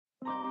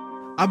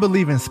I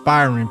believe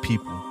inspiring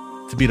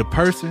people to be the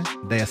person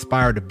they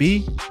aspire to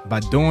be by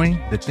doing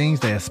the things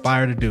they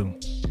aspire to do.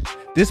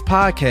 This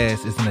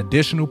podcast is an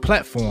additional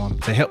platform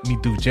to help me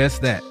do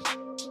just that.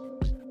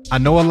 I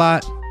know a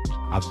lot,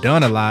 I've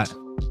done a lot,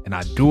 and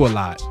I do a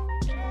lot.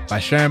 By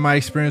sharing my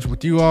experience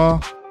with you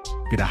all,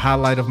 be the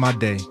highlight of my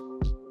day.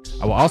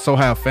 I will also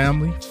have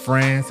family,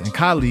 friends, and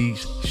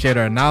colleagues share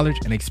their knowledge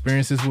and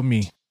experiences with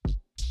me.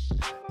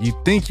 You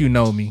think you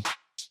know me,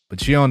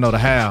 but you don't know the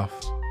half.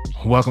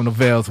 Welcome to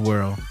Vale's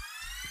World.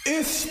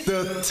 It's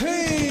the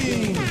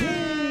team.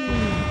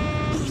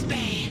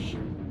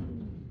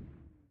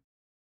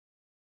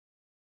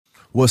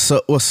 What's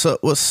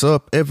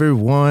up,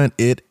 everyone?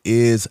 It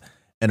is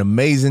an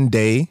amazing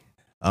day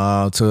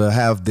to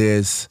have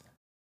this.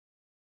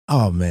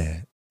 Oh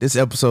man, this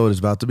episode is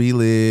about to be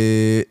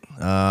lit.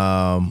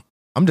 I'm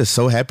just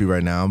so happy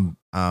right now.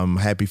 I'm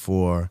happy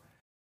for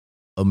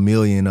a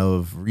million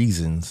of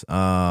reasons.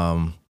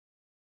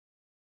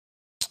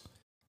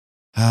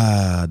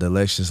 The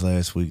elections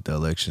last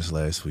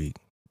week.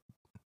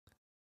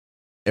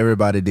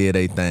 Everybody did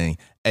a thing.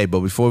 Hey,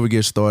 but before we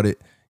get started,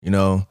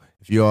 if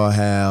you all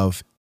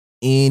have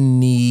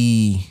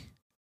any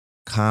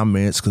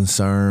comments,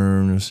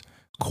 concerns,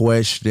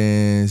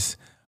 questions,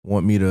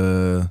 want me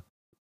to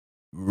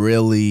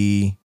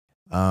really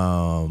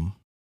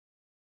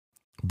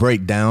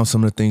break down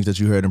some of the things that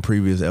you heard in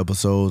previous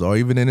episodes or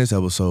even in this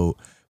episode,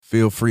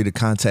 feel free to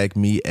contact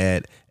me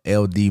at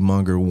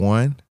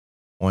ldmonger1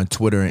 on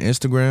Twitter and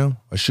Instagram,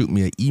 or shoot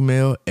me an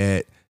email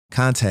at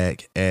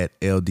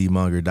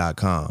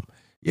contact@ldmonger.com.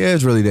 Yeah,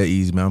 it's really that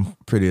easy, man. I'm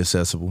pretty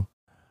accessible.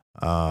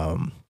 So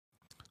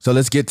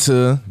let's get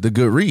to the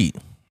good read.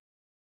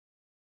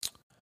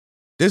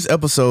 This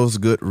episode's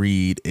good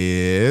read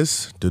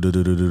is,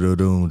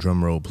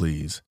 drum roll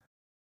please,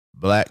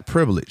 Black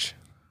Privilege.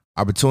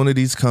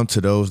 Opportunities Come to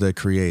Those That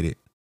Create It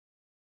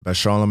by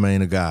Charlamagne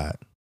Tha God.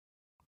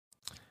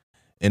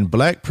 In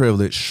Black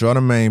Privilege,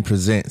 Charlamagne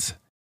presents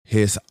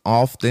his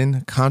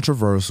often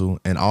controversial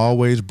and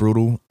always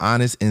brutal,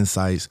 honest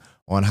insights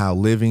on how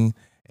living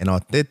an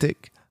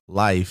authentic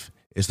life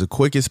is the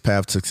quickest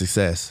path to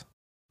success.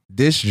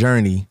 This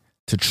journey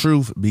to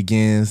truth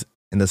begins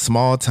in the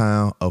small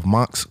town of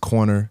Moncks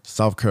Corner,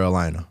 South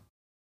Carolina.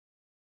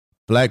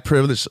 Black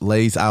Privilege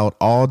lays out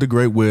all the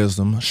great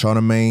wisdom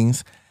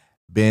Charlamagne's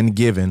been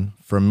given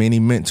from many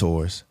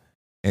mentors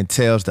and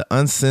tells the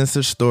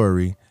uncensored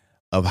story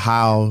of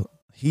how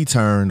he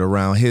turned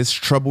around his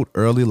troubled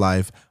early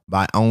life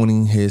by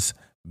owning his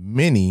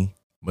many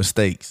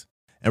mistakes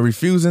and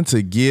refusing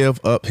to give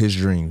up his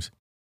dreams.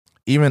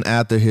 Even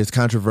after his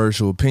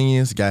controversial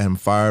opinions got him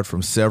fired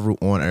from several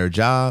on-air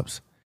jobs,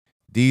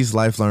 these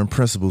life-learned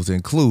principles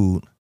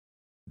include: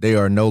 there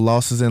are no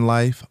losses in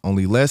life,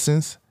 only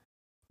lessons.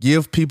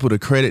 Give people the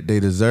credit they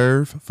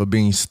deserve for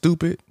being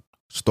stupid,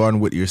 starting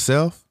with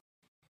yourself.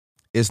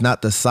 It's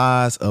not the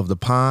size of the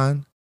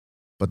pond,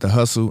 but the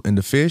hustle in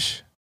the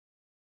fish.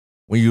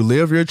 When you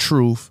live your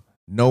truth,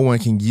 no one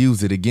can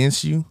use it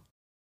against you.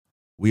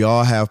 We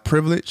all have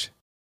privilege.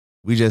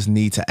 We just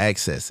need to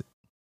access it.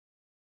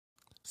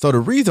 So the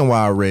reason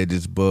why I read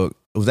this book,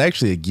 it was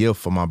actually a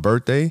gift for my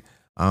birthday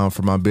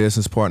from my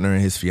business partner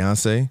and his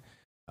fiance.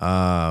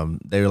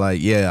 They were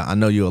like, yeah, I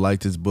know you'll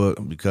like this book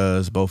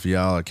because both of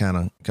y'all are kind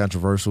of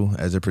controversial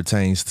as it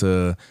pertains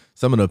to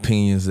some of the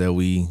opinions that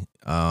we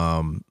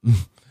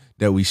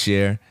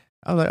share.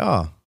 I was like,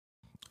 oh,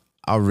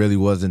 I really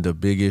wasn't the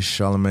biggest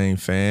Charlamagne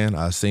fan.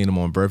 I seen him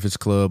on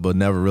Breakfast Club, but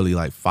never really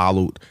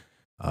followed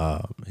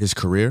his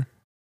career.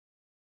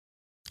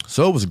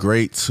 So it was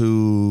great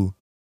to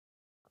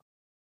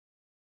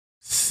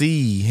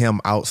see him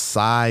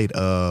outside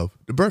of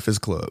the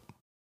Breakfast Club.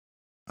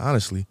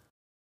 Honestly,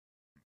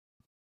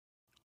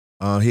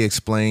 he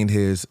explained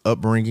his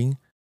upbringing,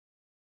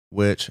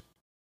 which,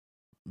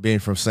 being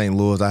from St.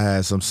 Louis, I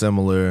had some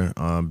similar,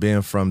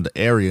 being from the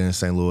area in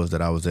St. Louis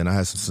that I was in, I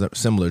had some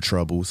similar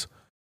troubles.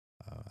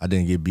 I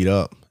didn't get beat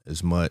up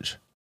as much.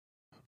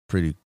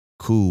 Pretty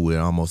cool with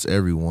almost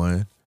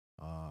everyone.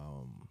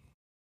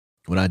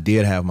 When I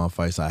did have my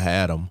fights, I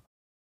had them.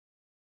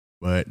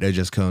 But that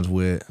just comes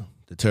with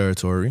the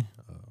territory,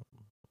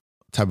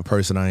 type of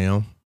person I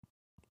am,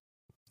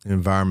 the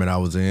environment I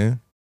was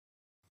in.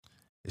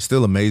 It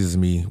still amazes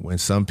me when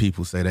some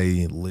people say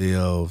they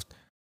lived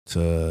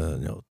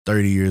to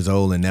 30 years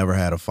old and never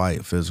had a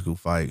physical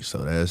fight. So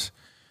that's,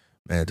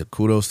 man,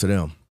 kudos to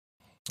them.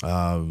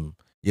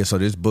 So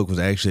this book was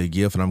actually a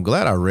gift, and I'm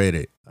glad I read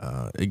it.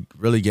 It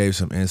really gave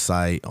some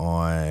insight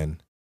on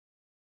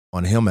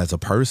him as a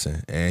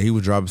person, and he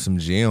was dropping some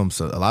gems.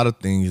 So a lot of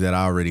things that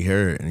I already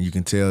heard, and you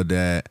can tell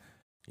that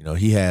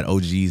he had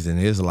OGs in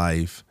his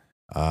life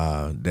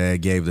that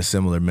gave the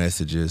similar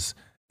messages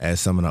as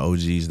some of the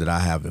OGs that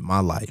I have in my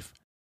life,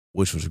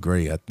 which was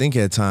great. I think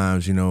at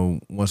times,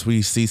 once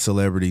we see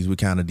celebrities, we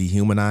kind of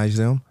dehumanize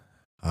them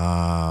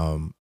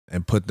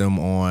and put them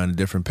on a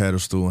different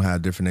pedestal and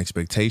have different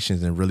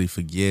expectations and really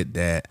forget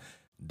that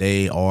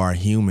they are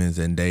humans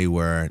and they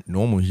were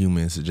normal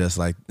humans just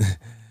like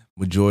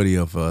majority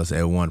of us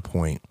at one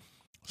point.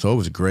 So it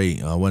was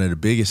great. One of the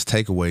biggest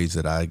takeaways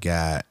that I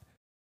got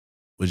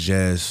was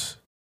just,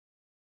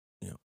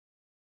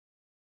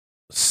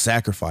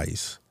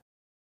 sacrifice,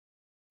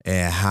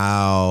 and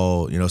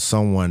how,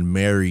 someone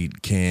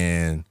married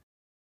can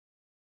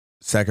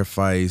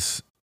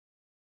sacrifice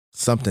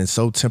something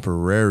so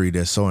temporary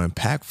that's so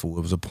impactful.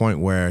 It was a point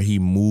where he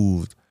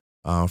moved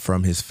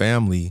from his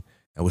family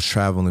and was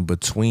traveling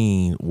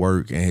between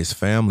work and his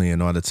family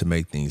in order to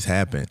make things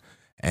happen.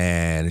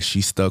 And she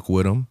stuck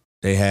with him.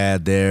 They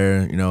had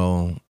their,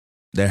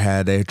 they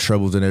had their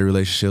troubles in their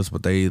relationships,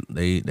 but they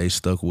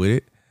stuck with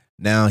it.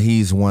 Now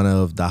he's one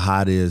of the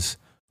hottest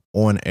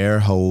on-air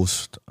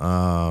hosts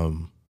out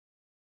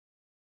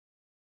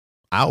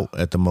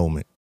at the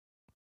moment.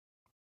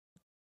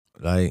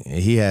 Like,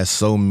 he has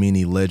so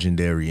many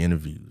legendary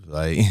interviews.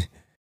 Like,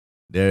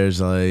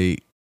 there's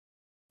like,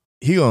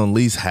 he gonna at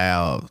least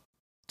have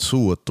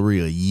 2 or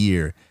 3 a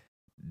year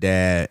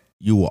that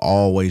you will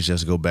always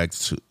just go back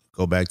to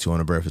on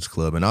the Breakfast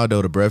Club. And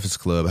although the Breakfast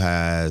Club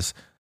has,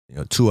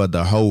 2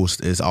 other hosts,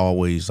 it's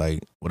always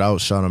like, without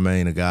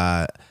Charlamagne the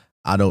God,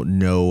 I don't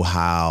know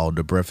how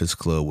the Breakfast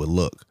Club would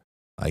look.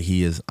 Like,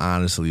 he is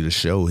honestly the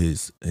show.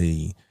 He's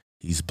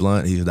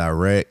blunt, he's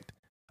direct.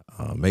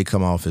 May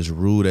come off as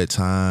rude at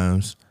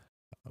times,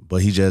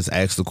 but he just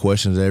asks the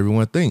questions that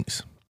everyone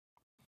thinks.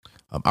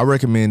 I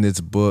recommend this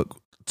book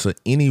to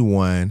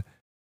anyone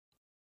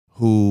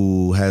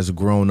who has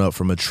grown up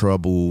from a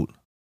troubled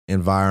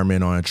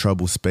environment or a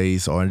troubled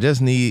space, or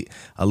just need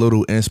a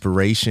little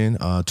inspiration.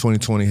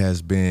 2020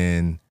 has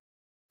been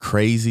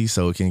crazy,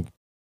 so it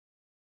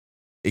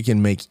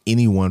can make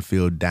anyone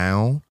feel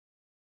down.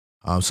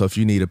 So if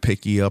you need a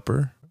picky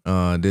upper,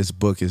 this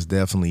book is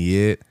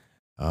definitely it.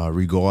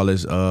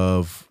 Regardless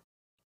of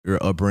your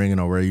upbringing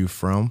or where you're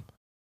from.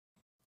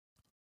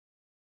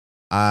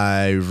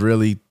 I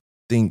really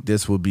think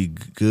this would be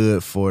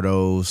good for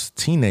those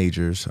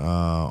teenagers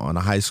on a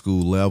high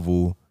school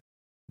level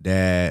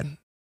that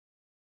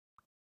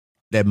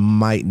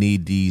might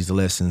need these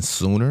lessons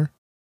sooner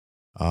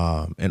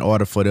in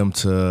order for them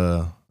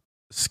to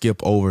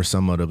skip over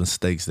some of the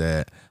mistakes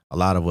that a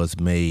lot of us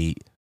made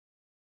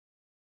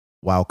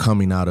while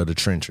coming out of the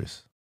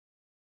trenches.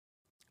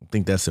 I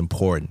think that's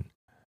important.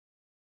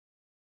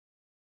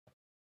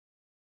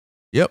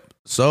 Yep.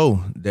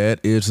 So that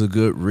is a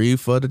good read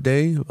for the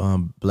day.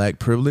 Black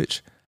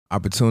Privilege.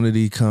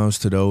 Opportunity Comes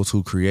to Those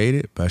Who Create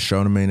It by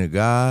Charlamagne the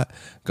God.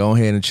 Go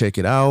ahead and check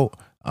it out.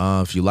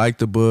 If you like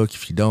the book,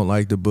 if you don't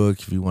like the book,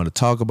 if you want to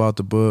talk about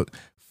the book,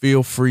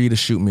 feel free to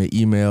shoot me an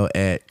email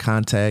at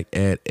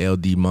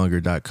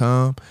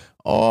contact@ldmunger.com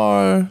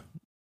or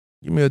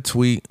give me a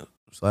tweet,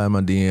 slide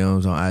my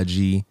DMs on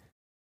IG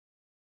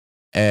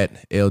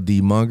at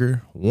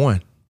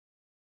ldmunger1.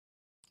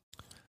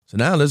 So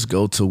now let's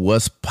go to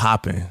what's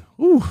popping.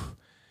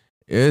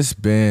 It's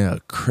been a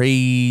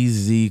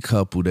crazy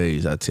couple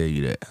days, I tell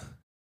you that.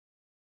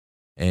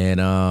 And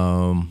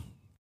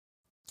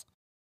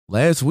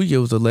last week it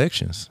was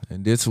elections,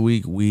 and this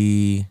week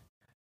we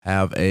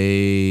have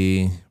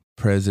a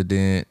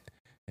president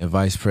and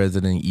vice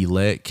president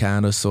elect,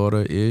 kind of, sort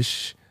of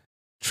ish.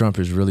 Trump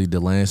is really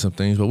delaying some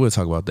things, but we'll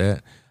talk about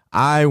that.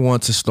 I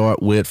want to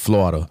start with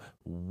Florida.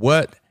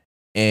 What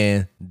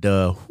and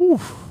the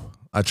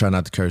I try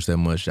not to curse that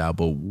much, y'all,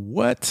 but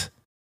what?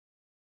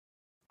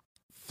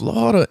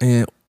 Florida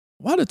and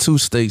why the 2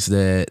 states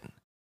that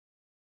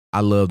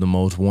I love the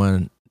most?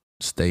 One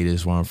state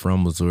is where I'm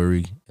from,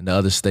 Missouri, and the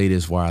other state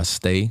is where I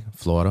stay,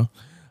 Florida.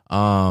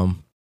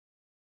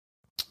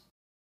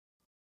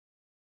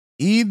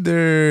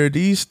 Either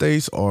these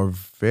states are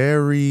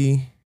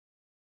very,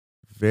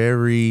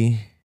 very,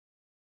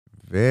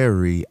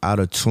 very out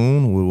of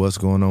tune with what's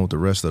going on with the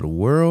rest of the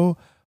world,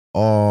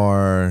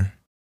 or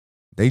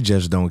they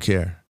just don't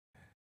care.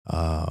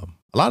 A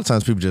lot of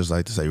times people just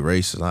like to say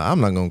racist.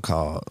 I'm not going to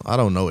call, I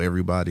don't know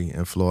everybody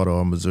in Florida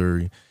or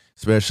Missouri,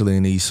 especially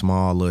in these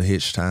small little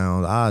hitch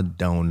towns. I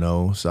don't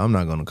know. So I'm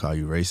not going to call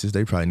you racist.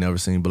 They probably never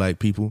seen black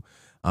people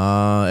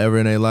ever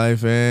in their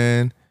life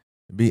and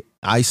be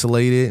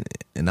isolated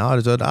and all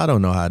this other. I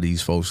don't know how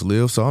these folks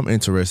live. So I'm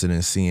interested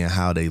in seeing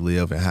how they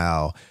live and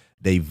how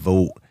they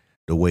vote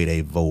the way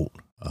they vote.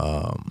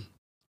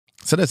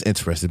 So that's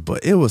interesting.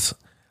 But it was,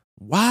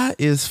 why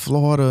is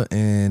Florida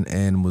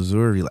and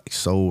Missouri like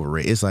so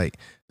red? It's like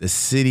the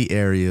city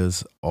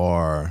areas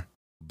are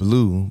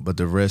blue, but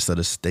the rest of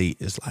the state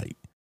is like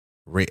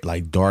red,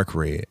 like dark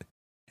red.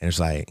 And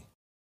it's like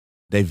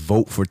they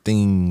vote for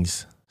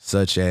things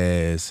such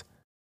as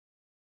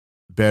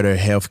better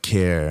health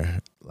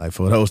care, like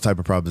for those type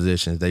of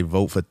propositions. They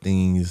vote for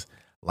things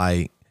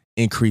like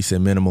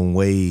increasing minimum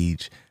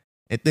wage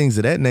and things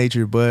of that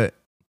nature. But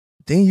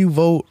then you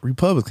vote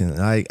Republican.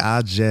 Like,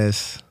 I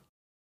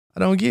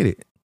don't get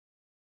it.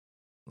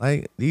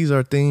 Like, these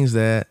are things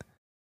that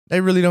they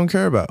really don't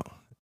care about.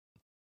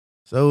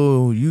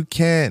 So you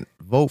can't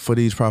vote for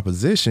these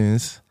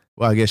propositions.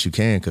 Well, I guess you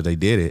can because they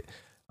did it.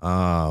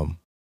 But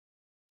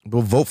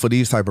vote for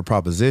these type of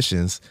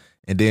propositions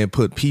and then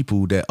put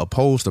people that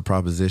oppose the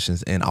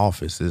propositions in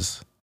office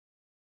is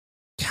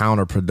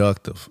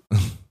counterproductive.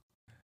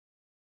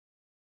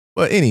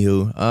 But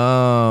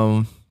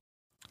anywho,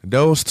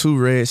 those two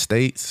red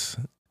states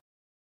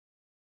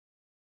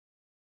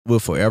will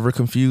forever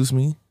confuse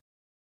me.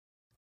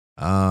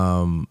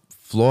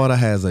 Florida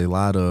has a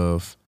lot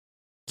of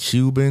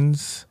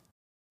Cubans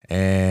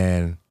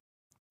and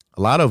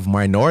a lot of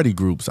minority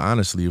groups,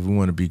 honestly, if we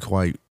want to be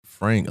quite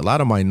frank, a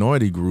lot of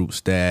minority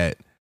groups that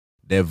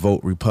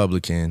vote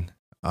Republican,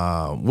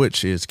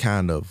 which is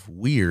kind of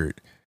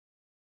weird.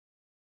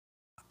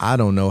 I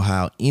don't know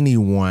how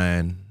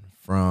anyone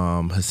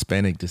from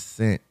Hispanic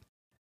descent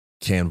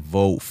can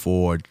vote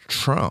for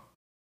Trump.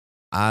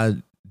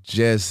 I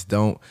just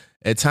don't.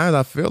 At times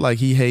I feel like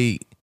he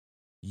hate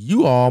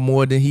you all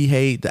more than he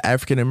hate the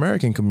African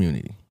American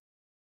community.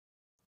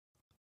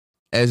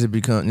 As it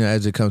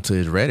comes to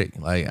his rhetoric,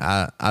 like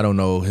I don't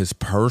know his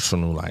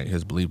personal, like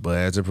his belief, but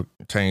as it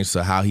pertains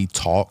to how he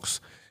talks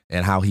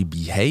and how he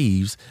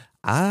behaves,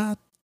 I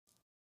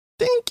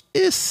think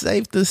it's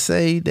safe to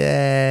say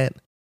that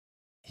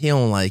he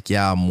don't like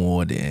y'all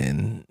more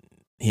than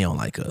he don't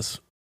like us.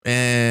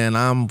 And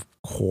I'm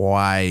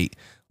quite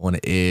on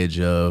the edge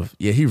of,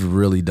 yeah, he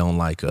really don't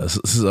like us.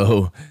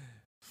 So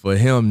for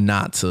him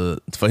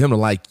to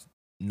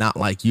not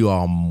like you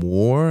all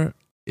more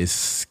is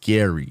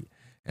scary.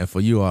 And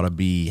for you all to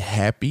be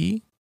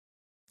happy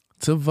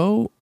to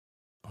vote,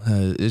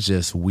 it's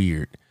just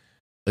weird.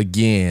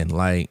 Again,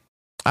 like,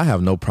 I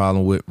have no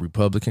problem with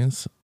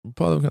Republicans.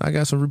 I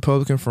got some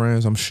Republican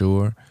friends, I'm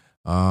sure.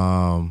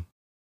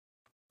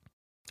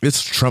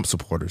 It's Trump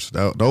supporters.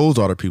 Those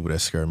are the people that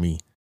scare me.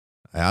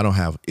 I don't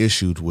have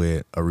issues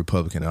with a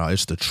Republican at all.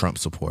 It's the Trump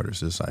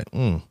supporters. It's like,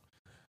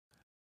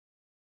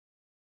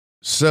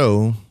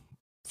 So,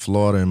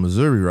 Florida and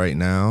Missouri right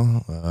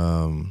now,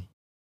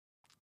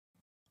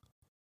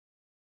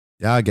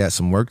 y'all got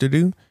some work to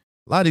do.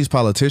 A lot of these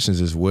politicians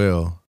as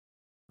well,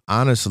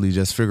 honestly,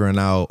 just figuring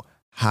out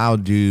how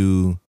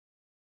do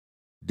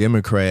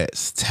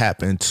Democrats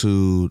tap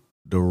into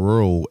the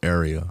rural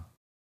area?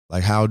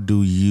 Like, how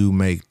do you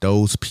make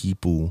those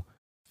people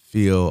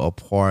feel a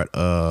part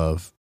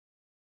of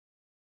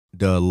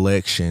the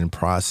election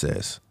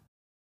process?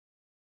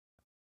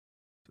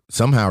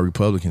 Somehow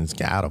Republicans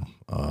got them.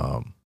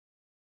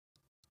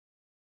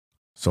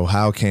 So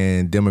how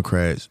can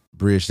Democrats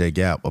bridge that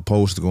gap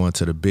opposed to going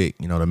to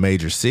the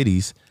major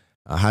cities?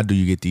 How do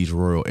you get these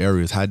rural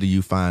areas? How do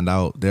you find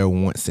out their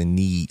wants and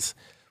needs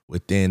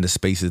within the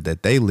spaces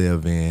that they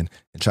live in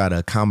and try to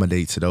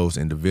accommodate to those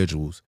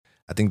individuals?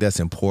 I think that's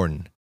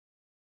important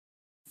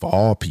for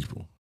all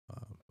people.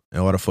 In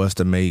order for us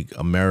to make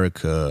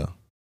America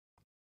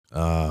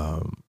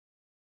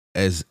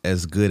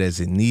as good as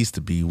it needs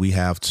to be, we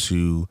have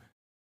to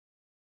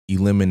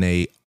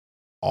eliminate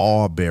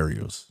all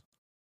barriers.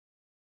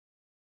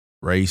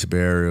 Race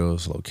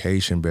barriers,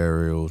 location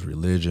barriers,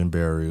 religion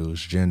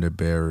barriers, gender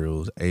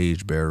barriers,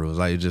 age barriers,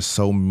 like just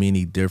so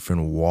many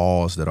different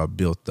walls that are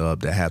built up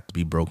that have to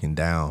be broken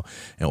down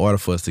in order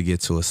for us to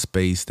get to a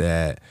space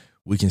that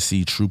we can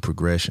see true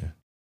progression.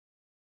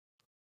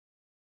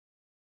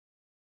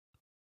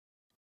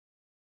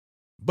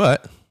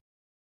 But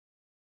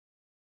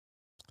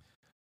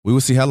we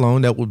will see how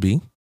long that will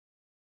be.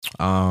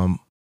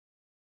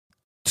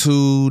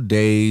 2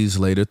 days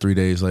later, 3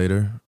 days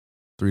later,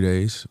 3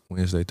 days,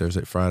 Wednesday,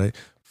 Thursday,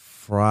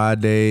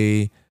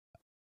 Friday,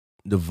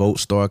 the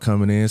votes start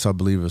coming in. So I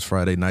believe it was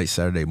Friday night,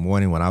 Saturday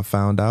morning when I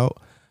found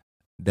out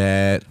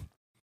that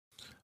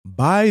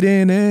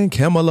Biden and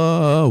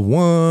Kamala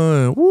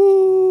won.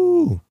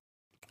 Woo!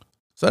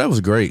 So that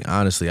was great.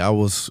 Honestly, I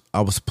was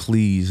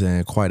pleased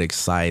and quite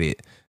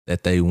excited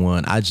that they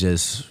won. I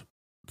just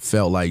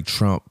felt like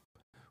Trump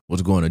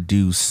was going to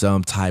do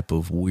some type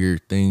of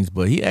weird things,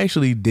 but he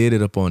actually did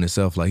it upon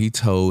himself. Like, he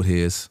told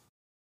his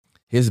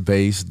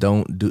base,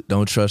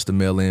 don't trust the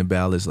mail-in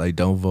ballots. Like,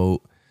 don't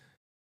vote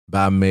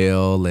by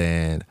mail.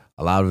 And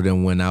a lot of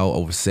them went out,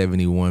 over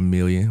 71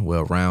 million.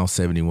 Well, around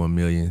 71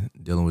 million.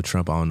 Dealing with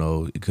Trump, I don't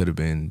know. It could have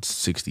been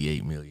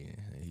 68 million.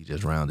 He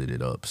just rounded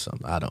it up.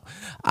 Something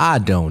I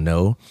don't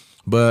know.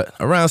 But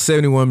around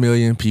 71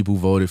 million people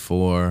voted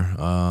for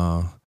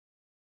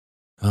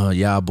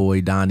y'all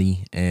boy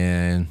Donnie,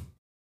 and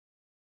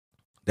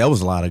that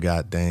was a lot of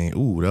that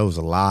was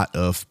a lot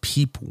of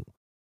people.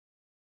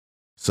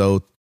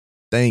 So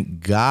thank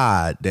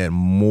God that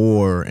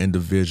more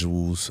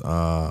individuals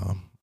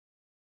on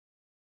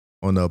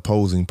the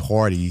opposing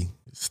party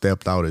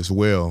stepped out as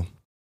well.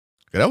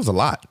 That was a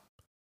lot.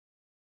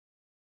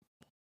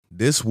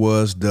 This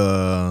was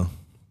the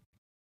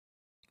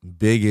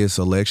biggest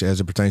election as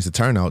it pertains to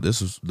turnout.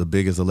 This was the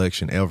biggest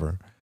election ever.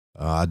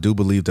 I do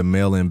believe the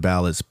mail-in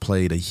ballots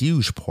played a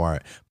huge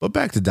part. But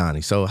back to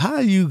Donnie. So how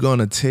are you going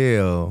to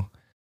tell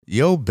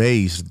your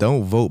base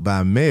don't vote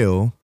by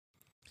mail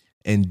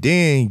and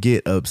then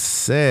get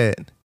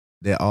upset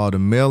that all the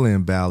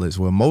mail-in ballots,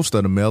 well, most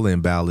of the mail-in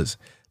ballots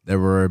that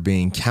were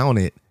being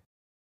counted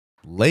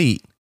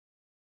late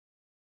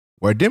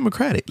were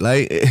Democratic?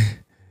 Like,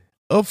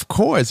 of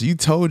course, you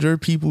told your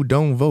people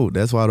don't vote.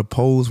 That's why the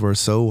polls were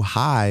so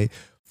high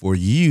for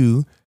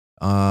you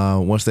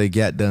once they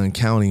got done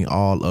counting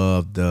all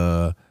of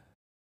the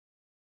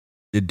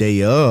the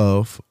day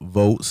of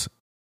votes,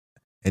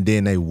 and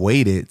then they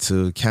waited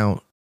to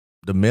count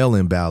the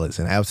mail-in ballots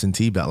and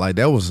absentee ballot. Like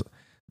that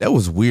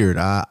was weird.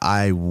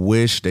 I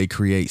wish they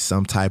create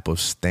some type of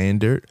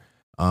standard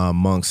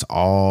amongst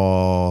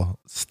all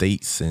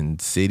states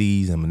and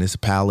cities and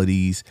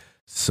municipalities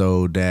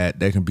so that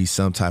there can be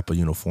some type of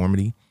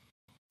uniformity.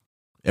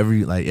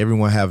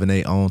 Everyone having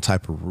their own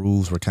type of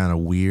rules were kind of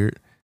weird,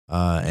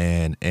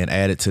 and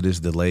added to this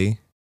delay.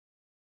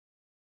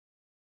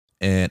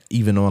 And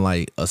even on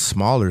like a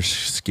smaller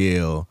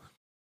scale,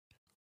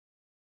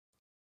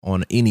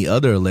 on any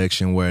other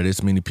election where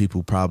this many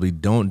people probably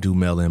don't do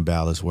mail-in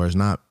ballots, where it's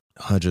not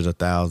hundreds of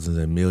thousands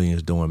and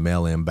millions doing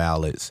mail-in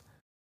ballots,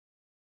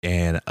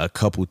 and a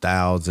couple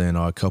thousand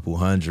or a couple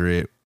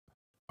hundred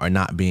are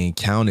not being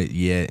counted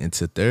yet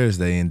until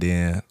Thursday, and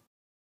then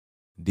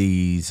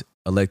these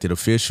elected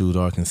officials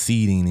are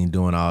conceding and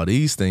doing all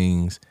these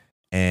things,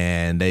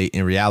 and they,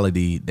 in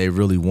reality, they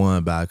really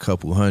won by a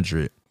couple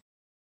hundred.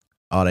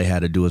 All they had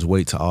to do is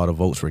wait till all the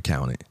votes were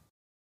counted.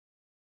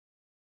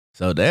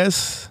 So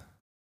that's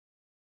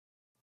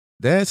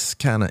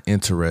kind of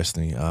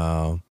interesting.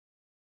 But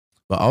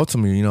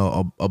ultimately,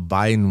 a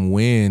Biden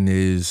win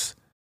is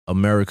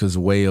America's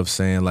way of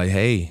saying like,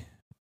 hey,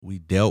 we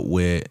dealt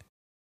with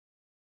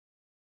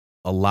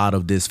a lot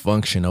of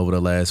dysfunction over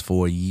the last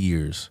 4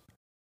 years.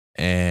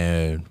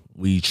 And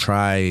we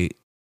tried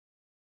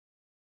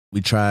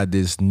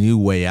this new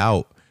way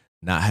out,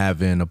 not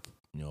having a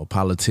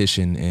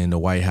politician in the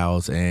White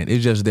House, and it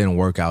just didn't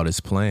work out as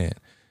planned.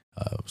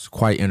 It was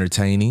quite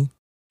entertaining.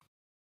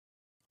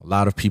 A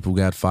lot of people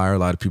got fired. A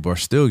lot of people are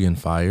still getting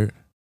fired.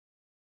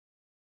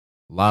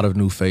 A lot of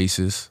new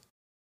faces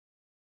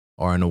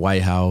are in the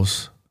White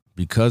House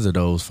because of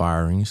those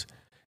firings,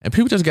 and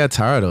people just got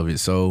tired of it.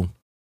 So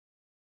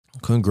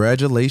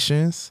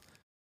congratulations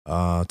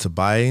to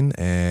Biden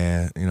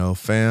and,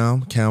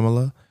 fam,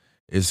 Kamala.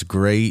 It's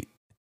great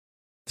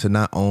to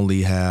not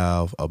only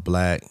have a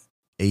Black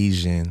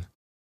Asian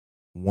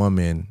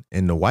woman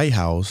in the White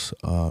House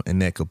in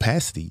that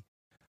capacity,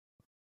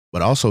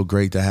 but also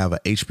great to have a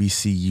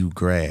HBCU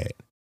grad.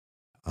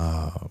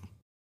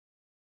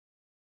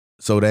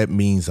 So that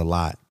means a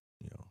lot.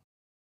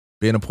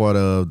 Being a part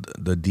of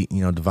the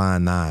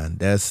Divine Nine,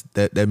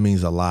 that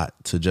means a lot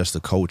to just the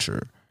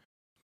culture.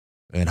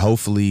 And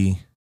hopefully,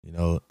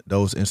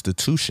 those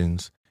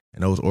institutions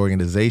and those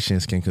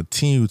organizations can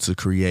continue to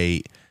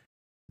create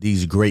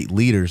these great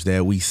leaders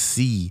that we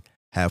see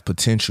have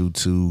potential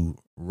to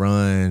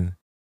run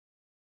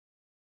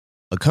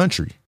a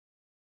country.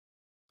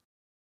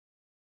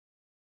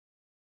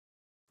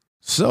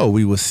 So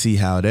we will see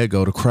how that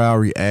go. The crowd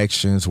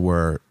reactions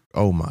were,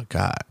 oh my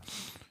God,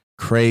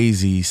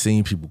 crazy.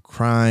 Seeing people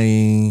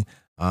crying,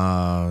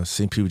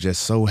 seeing people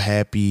just so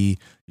happy.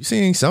 You're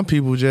seeing some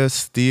people just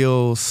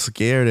still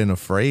scared and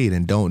afraid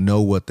and don't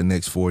know what the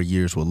next 4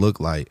 years will look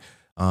like.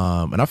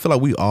 And I feel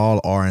like we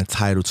all are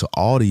entitled to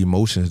all the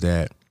emotions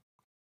that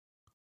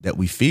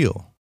we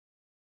feel.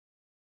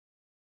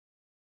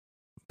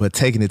 But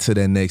taking it to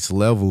that next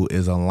level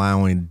is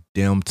allowing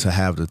them to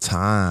have the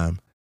time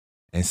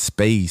and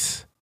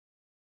space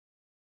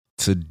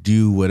to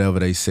do whatever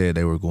they said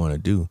they were going to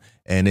do.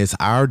 And it's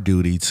our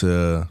duty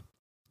to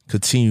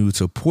continue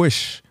to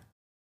push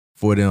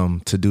for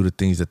them to do the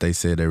things that they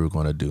said they were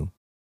going to do.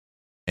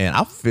 And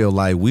I feel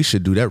like we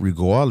should do that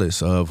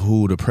regardless of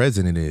who the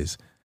president is.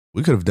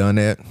 We could have done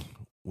that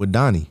with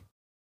Donnie.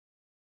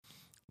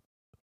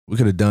 We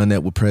could have done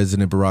that with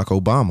President Barack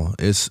Obama.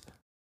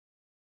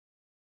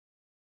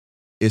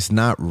 It's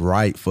not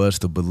right for us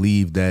to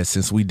believe that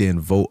since we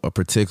didn't vote a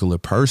particular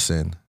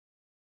person,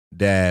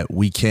 that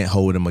we can't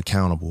hold them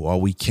accountable, or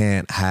we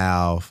can't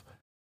have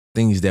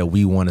things that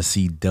we want to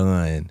see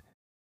done.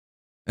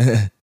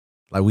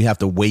 Like we have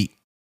to wait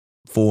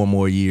 4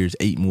 more years,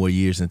 8 more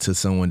years until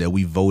someone that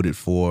we voted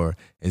for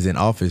is in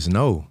office.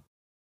 No.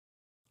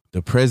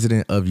 The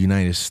president of the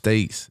United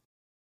States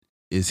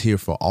is here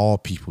for all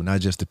people,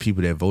 not just the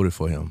people that voted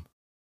for him.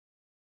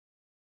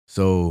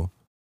 So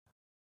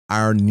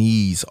our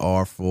needs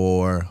are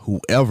for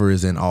whoever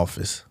is in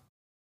office,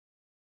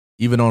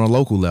 even on a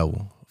local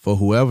level. For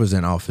whoever's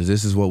in office,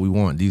 this is what we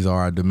want. These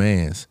are our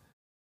demands.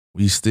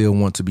 We still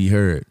want to be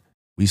heard.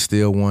 We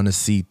still want to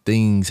see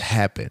things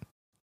happen.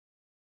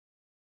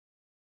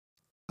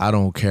 I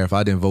don't care if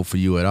I didn't vote for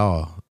you at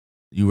all.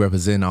 You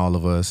represent all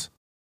of us,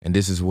 and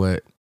this is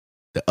what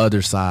the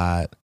other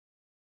side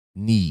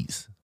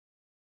needs.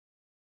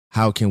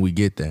 How can we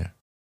get there?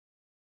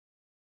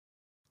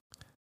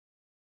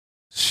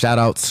 Shout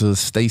out to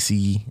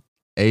Stacey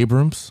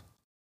Abrams.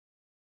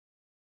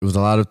 There was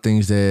a lot of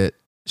things that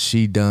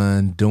she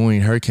done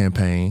during her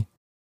campaign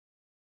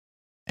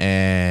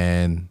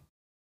and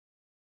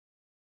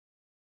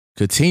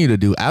continue to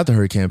do after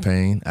her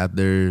campaign,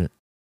 after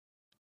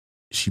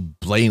she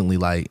blatantly,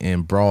 like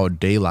in broad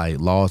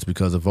daylight, lost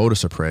because of voter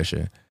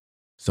suppression.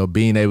 So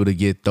being able to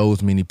get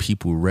those many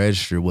people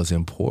registered was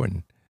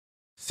important.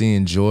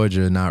 Seeing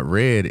Georgia not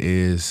red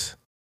is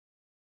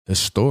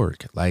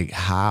historic. Like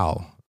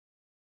how?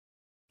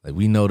 Like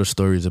we know the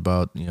stories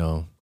about,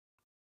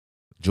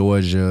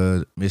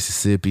 Georgia,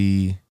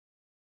 Mississippi,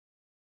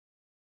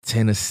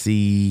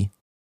 Tennessee.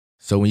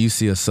 So when you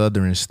see a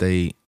southern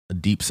state, a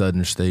deep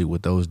southern state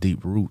with those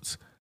deep roots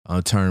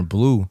turn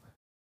blue,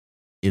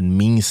 it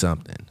means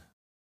something.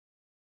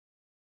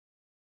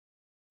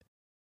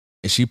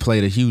 And she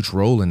played a huge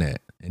role in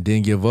that and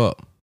didn't give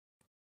up.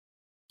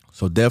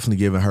 So definitely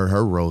giving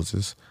her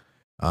roses.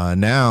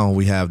 Now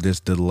we have this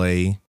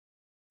delay.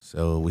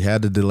 So we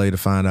had the delay to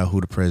find out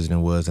who the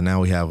president was, and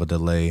now we have a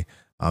delay.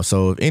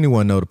 So if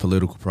anyone know the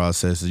political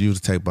process, it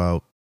usually take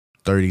about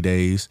 30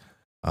 days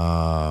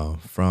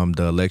from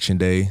the election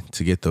day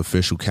to get the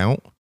official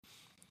count.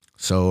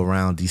 So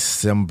around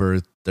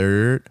December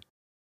 3rd,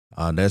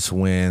 that's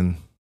when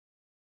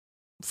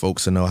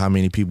folks will know how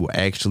many people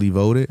actually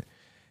voted.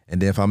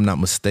 And then if I'm not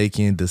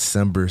mistaken,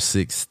 December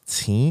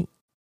 16th,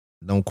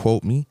 don't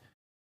quote me,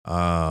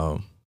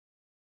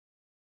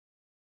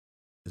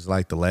 it's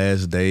like the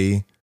last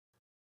day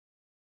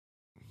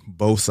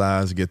both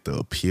sides get the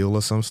appeal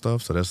or some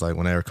stuff. So that's like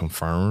when they're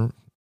confirmed.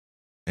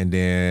 And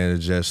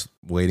then just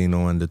waiting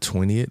on the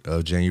 20th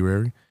of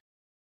January.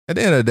 At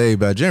the end of the day,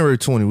 by January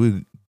 20,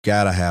 we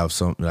gotta have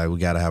something, like we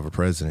gotta have a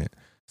president.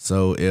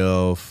 So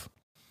if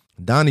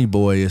Donnie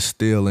Boy is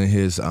still in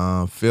his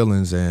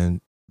feelings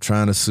and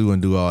trying to sue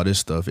and do all this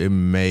stuff, it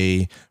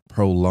may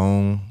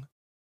prolong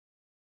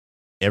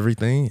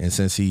everything. And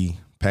since he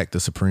packed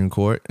the Supreme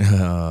Court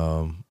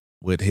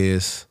with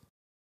his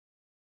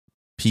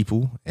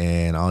people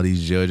and all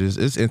these judges,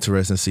 it's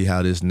interesting to see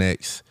how this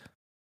next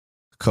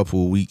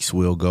couple of weeks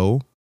will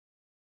go.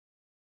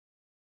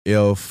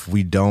 If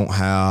we don't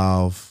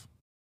have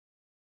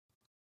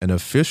an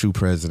official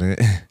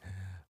president,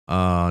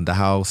 the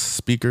House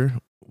Speaker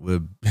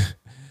will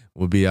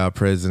be our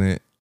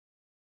president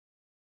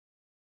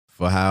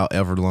for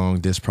however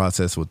long this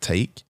process will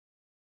take.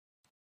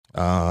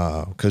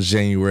 Because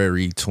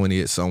January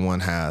 20th, someone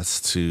has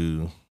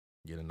to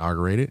get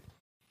inaugurated.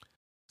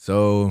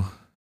 So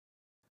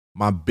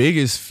my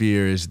biggest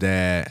fear is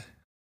that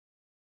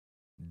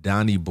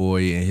Donnie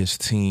Boy and his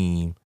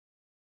team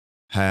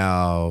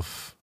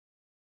have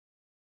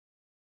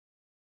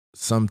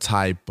some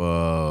type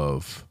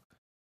of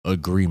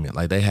agreement.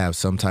 Like they have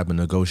some type of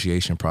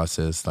negotiation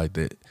process like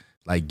that,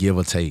 like give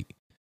or take.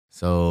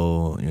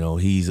 So, you know,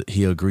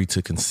 he agreed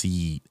to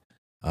concede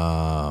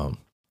in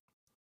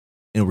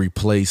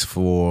replace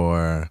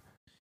for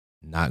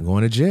not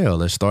going to jail.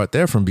 Let's start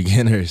there from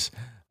beginners.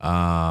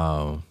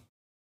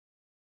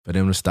 For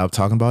them to stop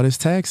talking about his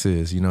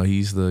taxes. You know,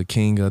 he's the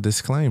king of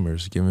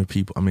disclaimers, giving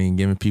people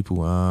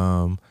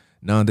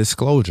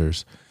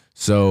non-disclosures.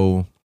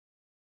 So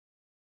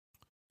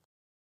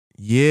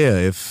yeah,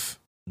 if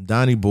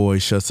Donnie Boy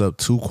shuts up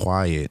too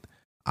quiet,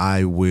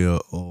 I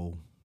will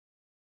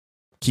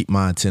keep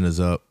my antennas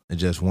up and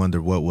just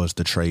wonder what was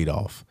the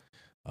trade-off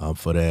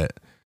for that.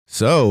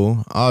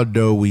 So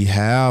although we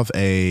have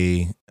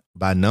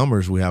by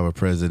numbers, we have a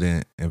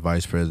president and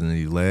vice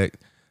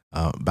president-elect,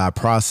 by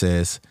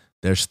process,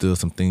 there's still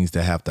some things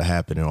that have to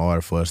happen in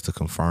order for us to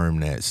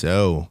confirm that.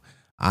 So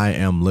I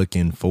am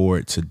looking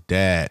forward to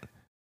that.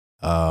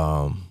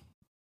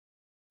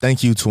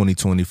 Thank you,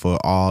 2020, for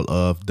all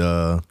of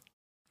the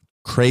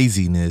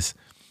craziness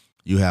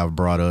you have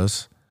brought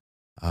us.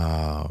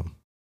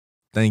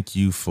 Thank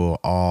you for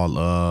all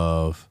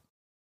of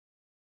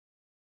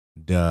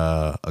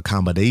the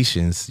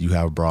accommodations you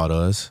have brought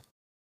us.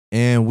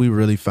 And we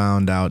really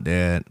found out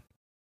that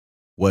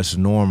what's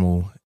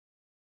normal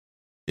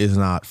is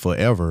not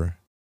forever,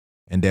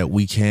 and that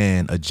we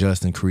can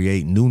adjust and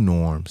create new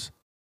norms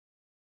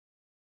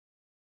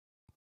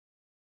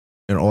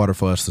in order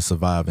for us to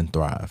survive and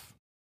thrive.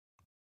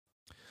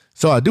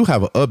 So I do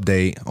have an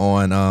update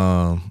on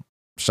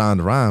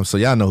Shonda Rhimes. So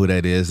y'all know who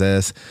that is.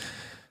 That's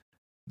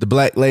the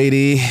black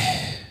lady,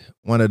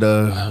 one of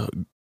the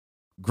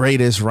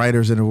greatest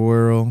writers in the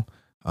world,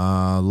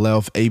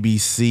 left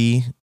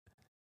ABC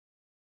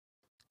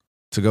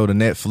to go to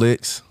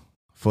Netflix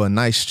for a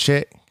nice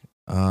check.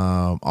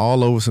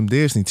 All over some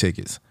Disney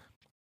tickets.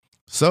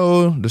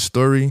 So the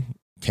story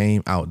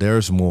came out.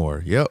 There's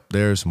more. Yep,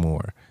 there's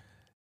more.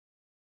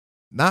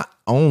 Not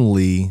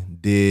only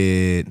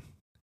did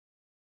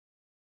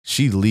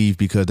she leave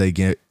because they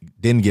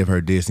didn't give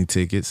her Disney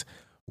tickets,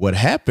 what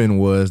happened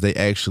was they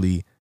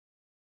actually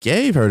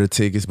gave her the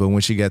tickets, but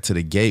when she got to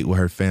the gate with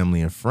her family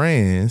and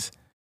friends,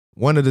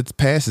 one of the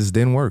passes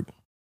didn't work.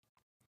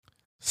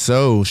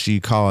 So she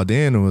called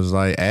in and was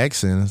like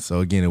asking. So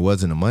again, it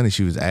wasn't the money.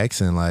 She was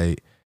asking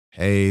like,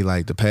 hey,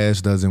 like the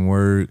pass doesn't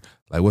work.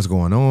 Like what's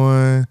going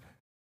on?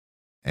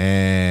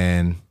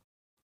 And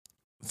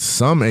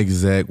some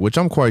exec, which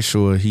I'm quite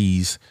sure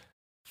he's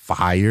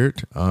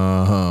fired,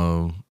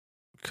 because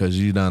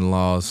you done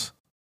lost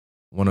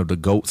one of the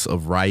GOATs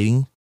of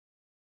writing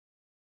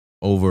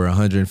over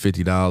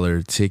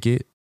 $150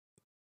 ticket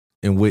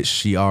in which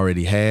she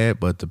already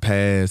had, but the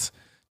pass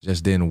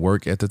just didn't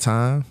work at the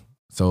time.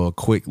 So a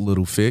quick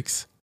little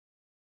fix.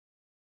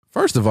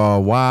 First of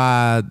all,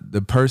 why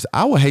the person,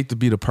 I would hate to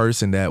be the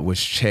person that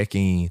was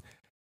checking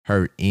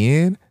her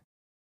in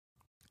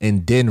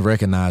and didn't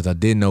recognize, I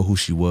didn't know who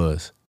she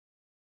was.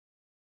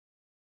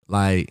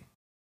 like,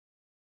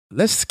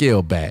 let's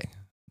scale back.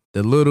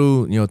 The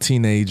little,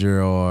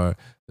 teenager or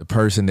the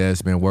person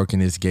that's been working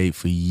this gate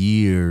for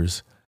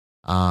years,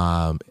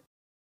 allowing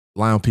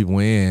people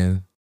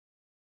in,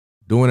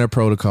 doing their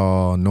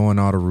protocol, knowing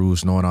all the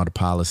rules, knowing all the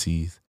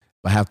policies,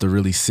 but have to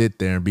really sit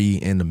there and be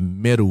in the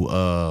middle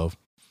of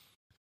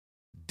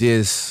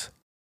this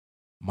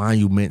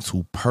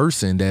monumental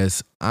person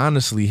that's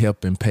honestly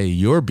helping pay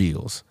your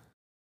bills.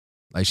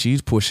 Like,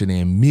 she's pushing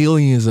in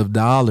millions of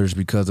dollars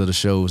because of the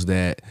shows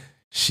that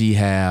she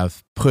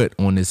have put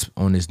on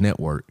this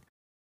network.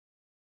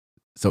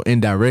 So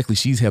indirectly,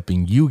 she's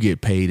helping you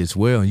get paid as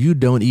well. You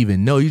don't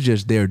even know. You're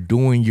just there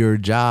doing your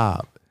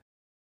job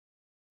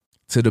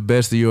to the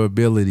best of your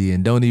ability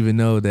and don't even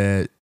know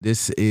that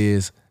this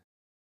is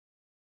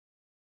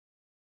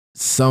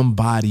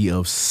somebody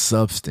of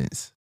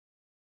substance.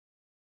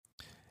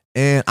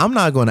 And I'm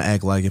not going to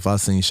act like if I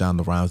seen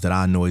Shonda Rhimes that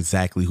I know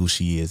exactly who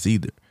she is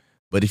either.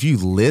 But if you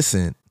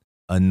listen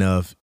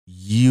enough,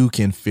 you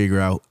can figure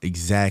out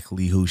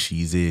exactly who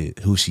she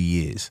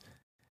is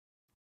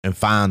and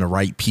find the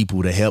right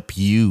people to help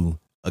you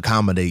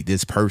accommodate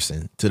this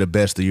person to the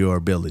best of your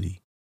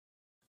ability.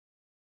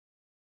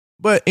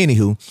 But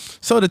anywho,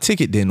 so the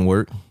ticket didn't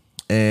work,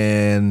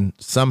 and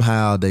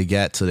somehow they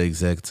got to the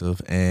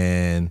executive,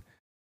 and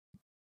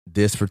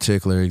this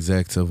particular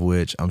executive,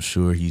 which I'm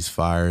sure he's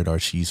fired or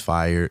she's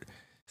fired,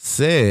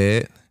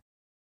 said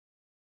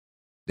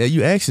that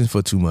you asking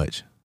for too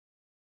much.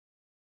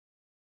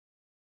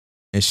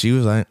 And she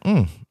was like,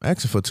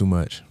 asking for too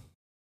much.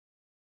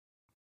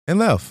 And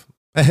left.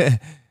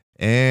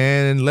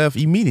 And left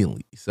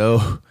immediately.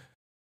 So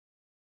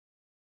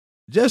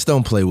just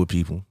don't play with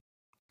people.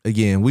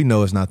 Again, we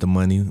know it's not the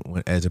money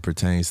as it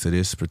pertains to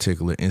this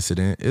particular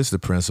incident. It's the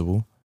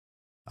principle.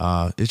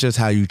 It's just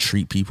how you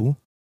treat people.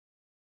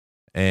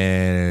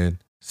 And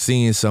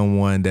seeing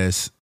someone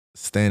that's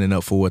standing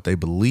up for what they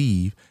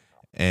believe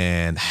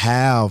and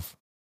have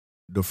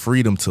the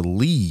freedom to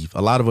leave.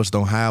 A lot of us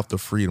don't have the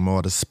freedom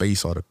or the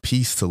space or the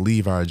peace to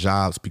leave our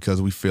jobs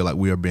because we feel like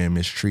we are being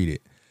mistreated.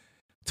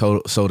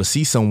 So to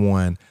see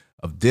someone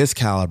of this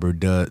caliber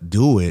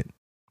do it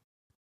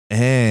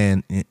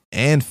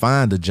and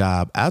find a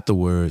job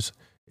afterwards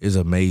is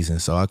amazing.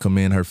 So I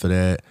commend her for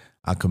that.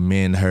 I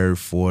commend her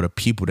for the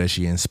people that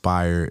she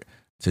inspired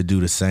to do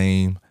the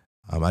same.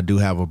 I do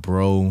have a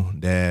bro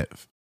that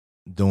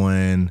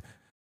doing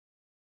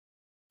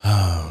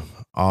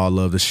all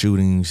of the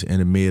shootings in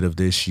the mid of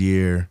this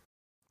year.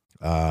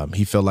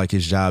 He felt like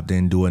his job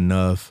didn't do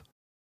enough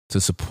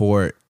to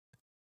support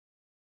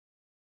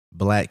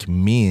Black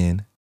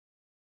men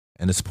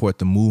and to support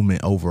the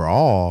movement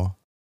overall.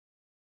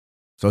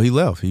 So he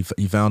left. He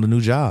found a new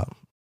job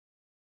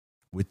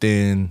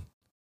within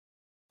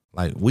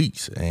like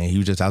weeks, and he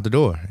was just out the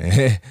door.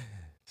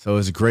 So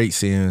it's great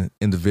seeing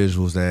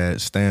individuals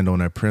that stand on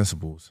their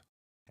principles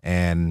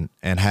and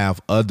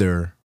have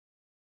other,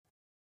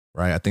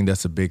 right? I think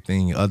that's a big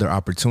thing, other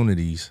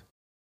opportunities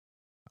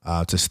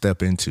to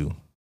step into.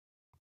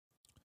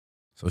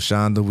 So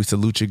Shonda, we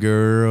salute you,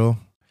 girl.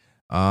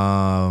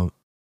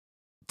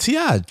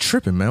 T.I.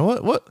 tripping, man.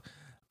 What?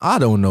 I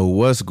don't know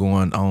what's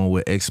going on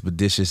with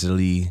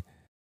expeditiously,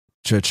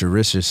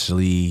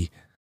 treacherously,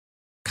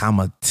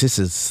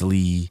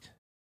 comatiously,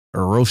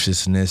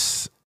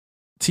 ferociousness.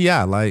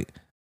 T.I., like,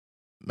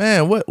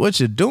 man, what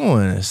you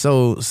doing?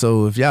 So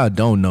if y'all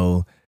don't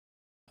know,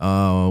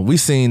 we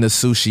seen the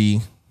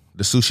sushi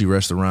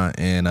restaurant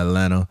in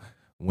Atlanta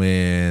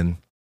when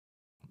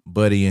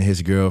Buddy and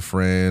his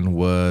girlfriend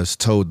was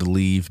told to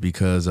leave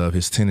because of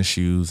his tennis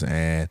shoes,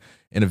 and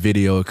in the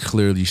video it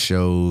clearly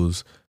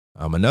shows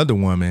another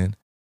woman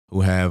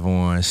who have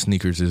on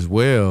sneakers as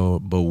well,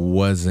 but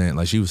wasn't,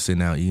 like, she was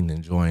sitting out eating,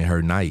 enjoying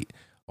her night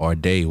or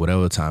day,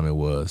 whatever time it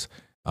was.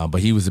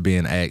 But he was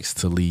being asked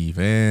to leave.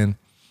 And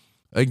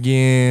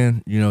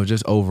again,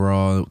 just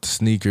overall,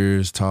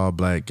 sneakers, tall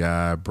Black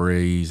guy,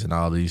 braids, and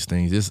all these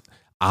things, it's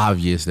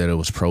obvious that it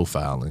was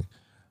profiling.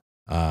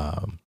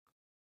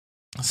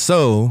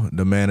 So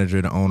the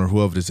manager, the owner,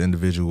 whoever this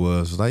individual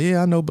was like,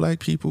 yeah, I know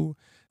Black people.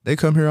 They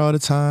come here all the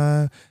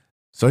time.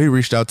 So he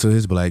reached out to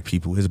his Black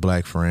people, his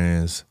Black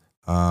friends,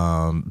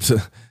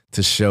 to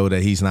show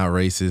that he's not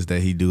racist,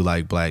 that he do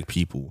like Black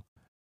people.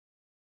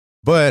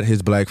 But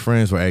his Black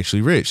friends were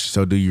actually rich.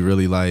 So do you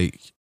really like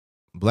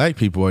Black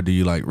people or do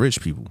you like rich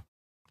people?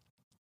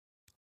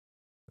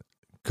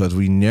 Because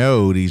we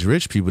know these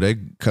rich people, they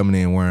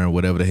coming in wearing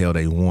whatever the hell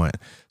they want.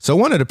 So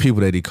one of the people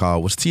that he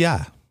called was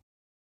T.I.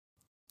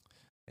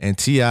 And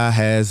T.I.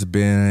 has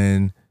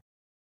been,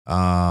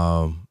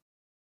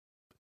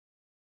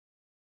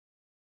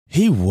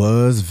 he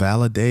was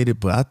validated,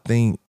 but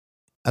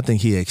I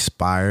think he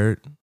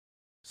expired.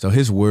 So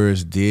his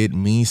words did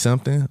mean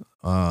something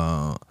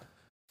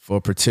for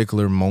a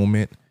particular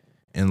moment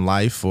in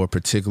life, for a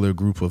particular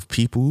group of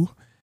people.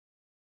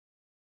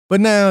 But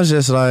now it's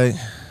just like,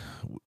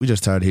 we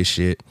just tired of his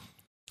shit.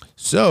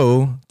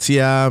 So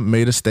T.I.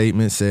 made a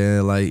statement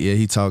saying, like, yeah,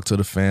 he talked to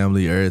the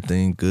family,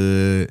 everything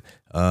good.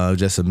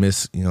 Just a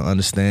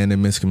understanding,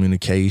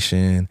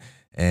 miscommunication.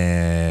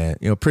 and,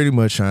 you know, pretty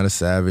much trying to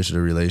savage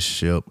the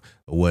relationship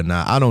or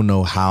whatnot. I don't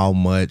know how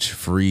much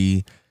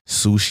free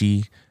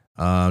sushi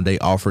they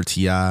offer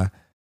T.I.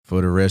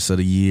 for the rest of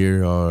the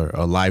year, or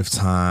a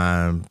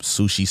lifetime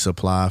sushi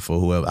supply for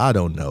whoever. I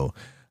don't know.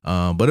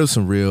 But it was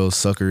some real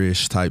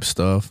suckerish type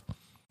stuff.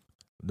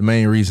 The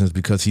main reason is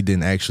because he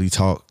didn't actually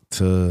talk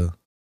to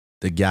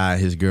the guy,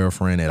 his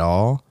girlfriend, at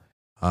all.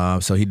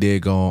 So he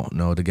did go,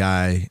 the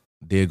guy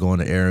did go on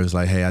the air. It was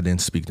like, hey, I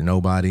didn't speak to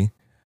nobody.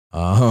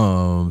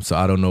 So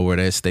I don't know where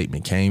that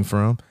statement came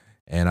from.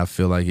 And I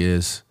feel like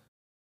it's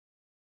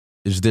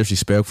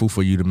disrespectful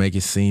for you to make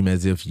it seem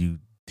as if you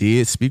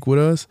did speak with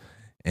us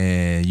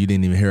and you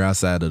didn't even hear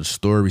outside of the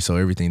story. So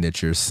everything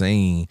that you're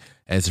saying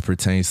as it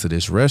pertains to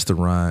this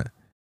restaurant,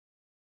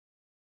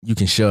 you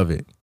can shove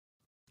it.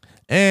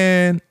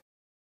 And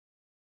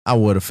I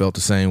would have felt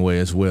the same way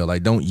as well.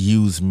 Like, don't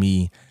use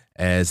me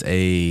as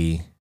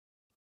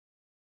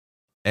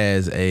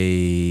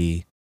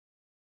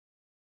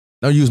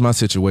don't use my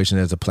situation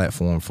as a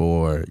platform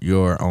for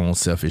your own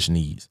selfish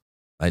needs.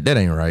 Like, that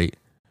ain't right.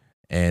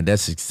 And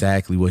that's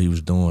exactly what he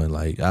was doing.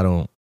 Like,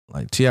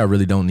 T.I.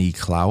 really don't need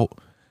clout,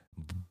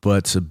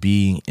 but to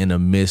be in the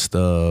midst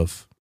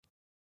of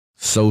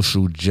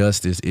social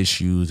justice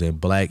issues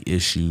and black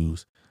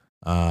issues,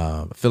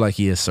 I feel like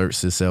he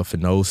asserts himself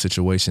in those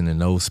situations, in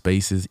those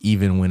spaces,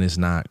 even when it's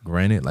not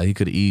granted. Like, he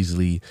could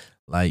easily,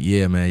 like,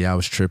 yeah, man, y'all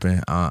was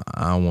tripping. I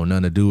don't want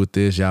nothing to do with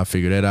this. Y'all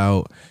figure that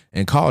out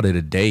and called it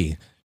a day.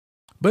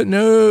 But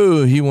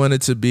no, he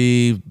wanted to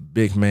be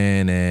big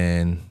man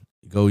and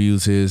go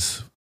use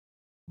his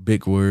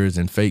big words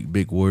and fake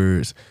big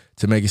words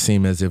to make it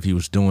seem as if he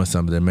was doing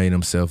something that made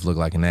himself look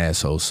like an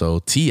asshole. So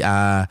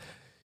T.I.,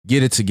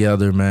 get it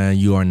together, man.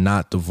 You are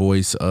not the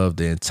voice of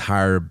the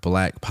entire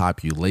black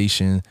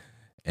population,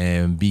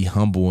 and be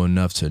humble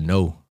enough to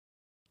know,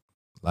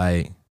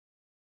 like,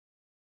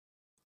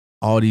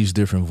 all these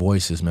different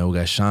voices, man. We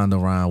got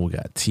Shonda Rhimes, we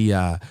got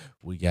T.I.,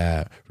 we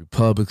got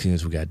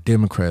Republicans, we got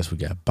Democrats, we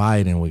got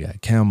Biden, we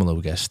got Kamala,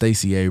 we got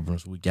Stacey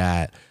Abrams, we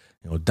got,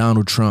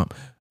 Donald Trump.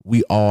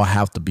 We all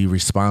have to be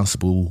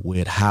responsible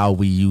with how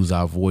we use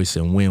our voice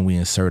and when we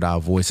insert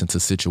our voice into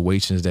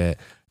situations that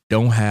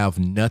don't have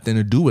nothing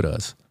to do with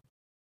us.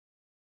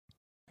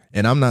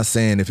 And I'm not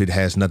saying if it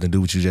has nothing to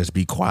do with you, just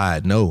be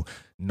quiet. No,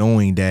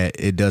 knowing that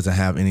it doesn't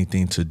have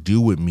anything to do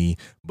with me,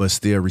 but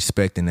still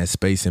respecting that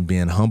space and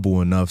being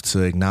humble enough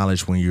to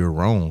acknowledge when you're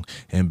wrong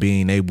and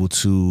being able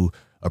to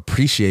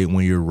appreciate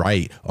when you're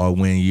right, or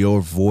when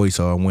your voice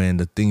or when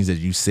the things that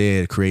you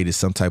said created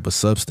some type of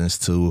substance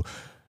to,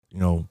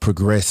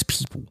 progress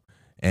people.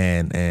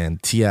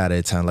 And T.I.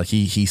 that time, like,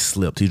 he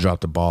slipped. He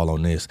dropped the ball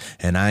on this.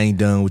 And I ain't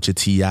done with your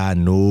T.I.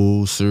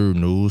 No, sir,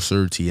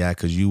 T.I.,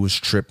 because you was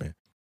tripping.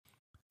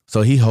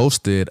 So he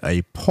hosted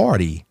a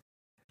party.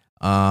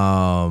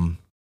 And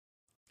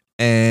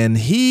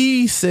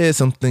he said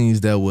some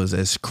things that was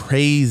as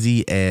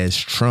crazy as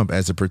Trump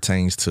as it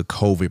pertains to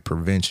COVID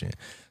prevention.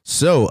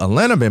 So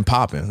Atlanta been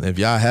popping. If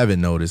y'all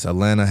haven't noticed,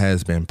 Atlanta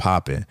has been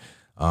popping.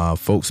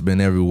 Folks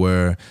been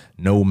everywhere,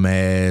 no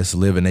mask,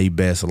 living their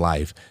best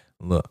life.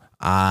 Look,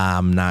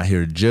 I'm not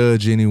here to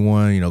judge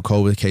anyone.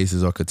 COVID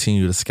cases are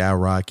continue to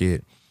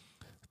skyrocket.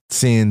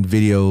 Seeing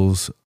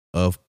videos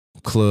of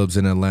clubs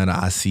in Atlanta,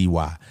 I see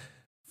why.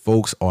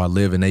 Folks are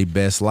living their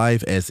best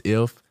life as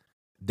if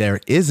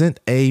there isn't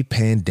a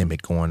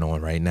pandemic going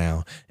on right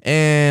now.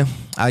 And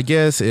I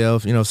guess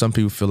if, some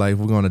people feel like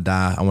we're going to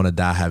die, I want to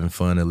die having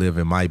fun and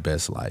living my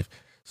best life.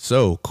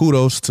 So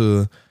kudos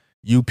to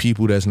you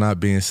people that's not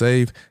being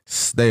safe.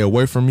 Stay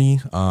away from me.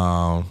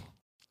 When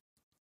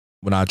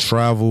I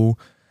travel,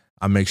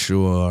 I make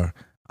sure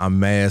I'm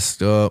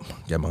masked up,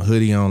 got my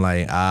hoodie on,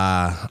 like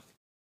hand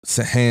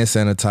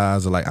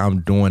sanitizer, like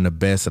I'm doing the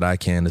best that I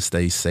can to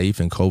stay safe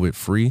and COVID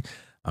free,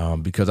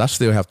 because I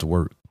still have to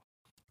work.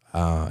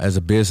 As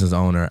a business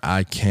owner,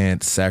 I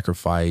can't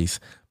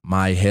sacrifice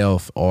my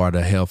health or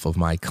the health of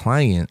my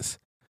clients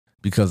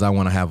because I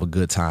want to have a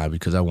good time,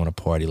 because I want to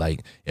party.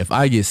 Like, if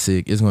I get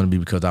sick, it's going to be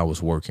because I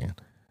was working.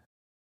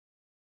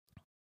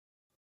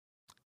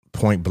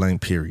 Point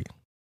blank, period.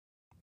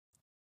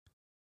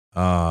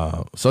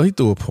 So he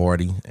threw a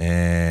party,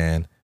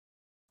 and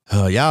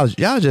y'all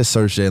just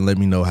search it and let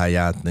me know how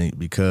y'all think,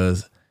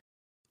 because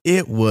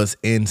it was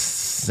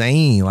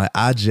insane. Like,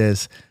 I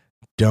just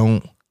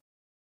don't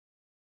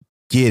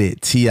get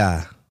it.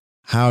 T.I.,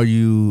 how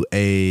you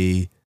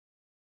a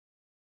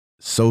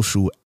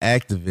social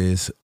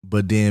activist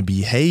but then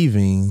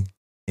behaving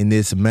in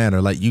this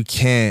manner? Like, you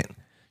can't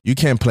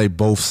play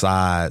both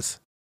sides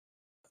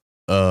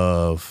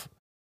of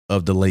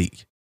the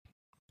lake.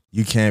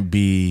 You can't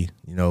be,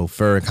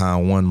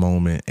 Farrakhan one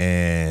moment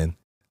and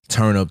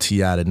turn up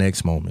T.I. the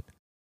next moment.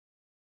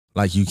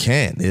 Like, you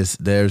can't.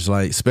 There's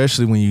like,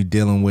 especially when you're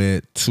dealing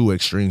with two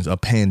extremes, a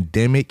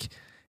pandemic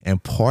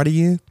and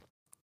partying,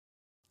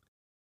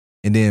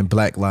 and then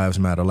Black Lives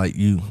Matter. Like,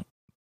 you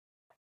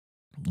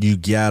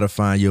gotta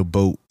find your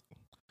boat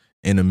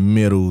in the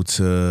middle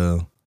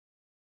to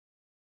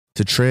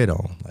tread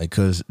on. Like,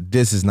 cause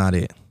this is not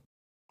it.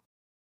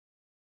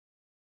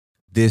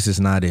 this is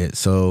not it.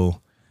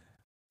 So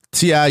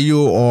T.I.,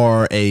 you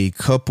are a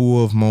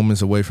couple of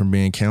moments away from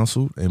being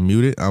canceled and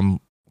muted. I'm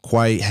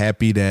quite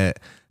happy that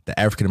the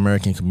African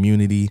American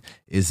community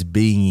is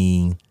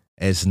being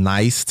as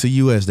nice to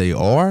you as they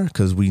are,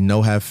 because we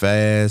know how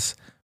fast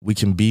we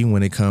can be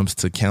when it comes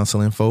to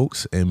canceling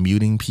folks and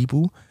muting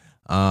people.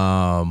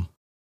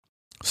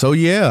 So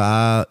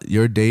yeah,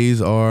 your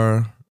days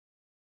are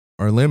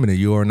limited.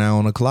 You are now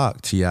on the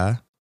clock, T.I.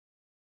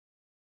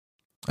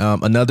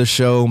 Another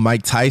show,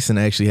 Mike Tyson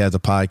actually has a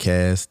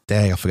podcast.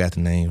 Dang, I forgot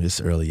the name. It's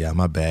early, yeah,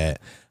 my bad.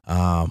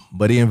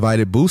 But he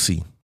invited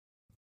Boosie.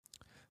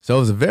 So it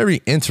was a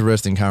very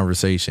interesting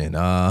conversation.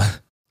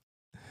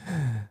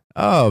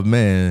 Oh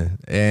man,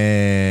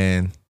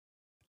 and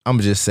I'm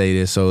gonna just say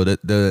this. So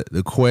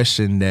the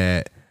question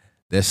that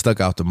stuck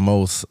out the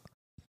most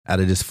out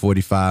of this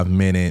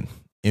 45-minute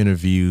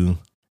interview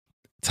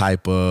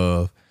type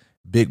of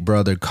Big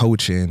Brother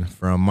coaching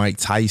from Mike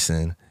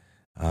Tyson,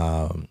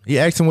 he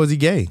asked him, was he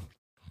gay?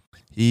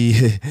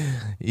 He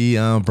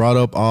brought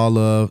up all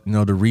of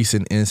the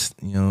recent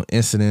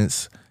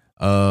incidents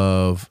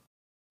of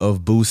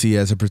Boosie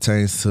as it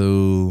pertains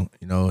to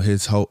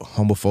his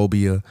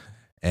homophobia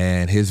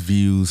and his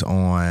views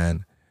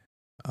on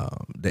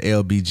the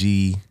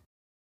LBG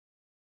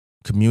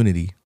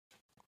community.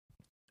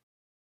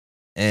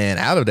 And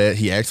out of that,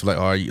 he asked,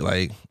 are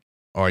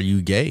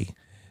you gay?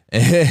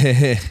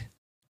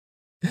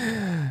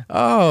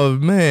 Oh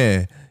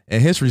man.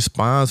 And his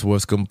response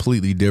was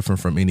completely different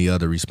from any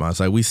other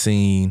response. Like, we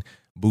seen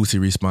Boosie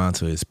respond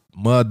to his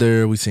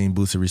mother. We seen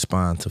Boosie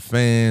respond to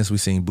fans. We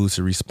seen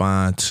Boosie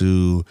respond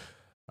to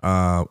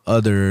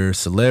other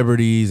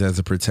celebrities as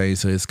it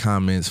pertains to his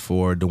comments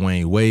for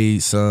Dwayne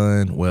Wade's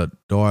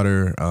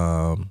daughter,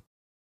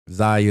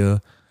 Zaya.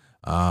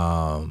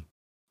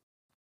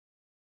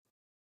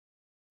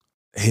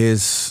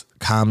 His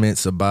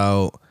comments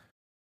about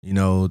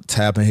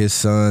tapping his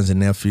sons and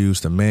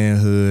nephews to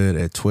manhood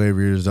at 12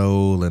 years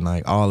old and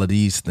like all of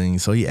these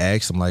things. So he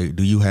asked him, like,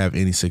 do you have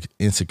any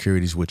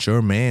insecurities with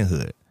your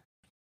manhood?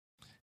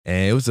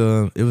 And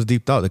it was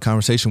deep thought. The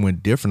conversation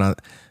went different.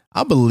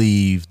 I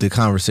believe the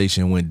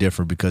conversation went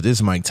different because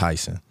it's Mike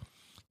Tyson.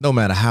 No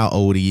matter how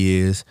old he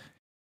is,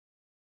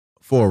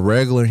 for a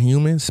regular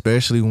human,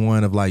 especially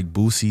one of like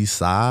Boosie's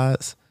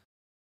size,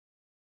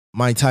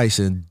 Mike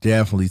Tyson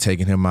definitely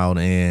taking him out,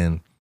 and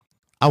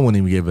I wouldn't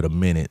even give it a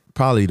minute.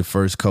 Probably the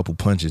first couple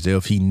punches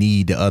if he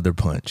need the other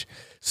punch.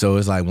 So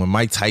it's like when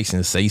Mike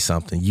Tyson say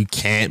something, you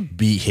can't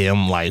beat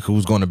him. Like,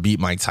 who's going to beat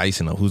Mike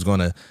Tyson or who's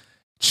going to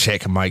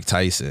check Mike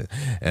Tyson?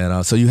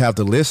 And so you have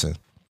to listen.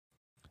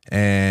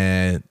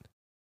 And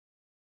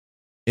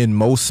in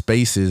most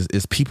spaces,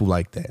 it's people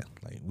like that.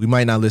 Like, we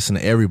might not listen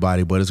to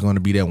everybody, but it's going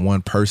to be that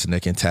one person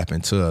that can tap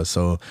into us.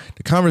 So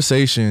the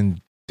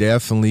conversation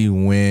definitely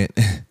went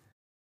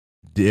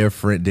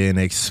different than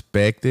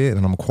expected,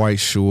 and I'm quite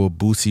sure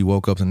Boosie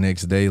woke up the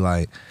next day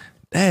like,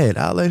 Dad,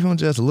 I let him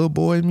just little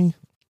boy me.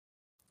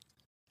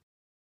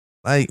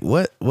 Like,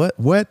 what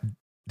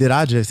did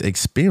I just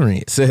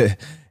experience?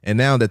 And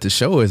now that the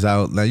show is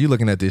out, now you're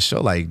looking at this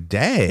show like,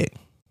 Dad,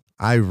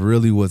 I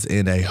really was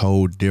in a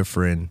whole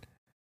different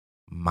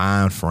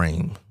mind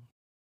frame.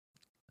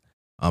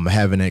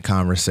 Having that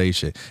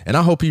conversation, and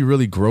I hope he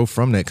really grow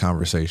from that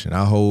conversation.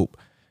 I hope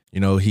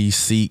he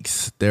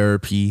seeks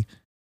therapy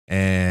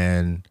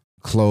and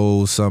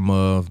close some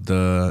of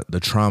the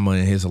trauma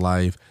in his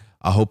life.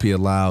 I hope he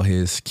allow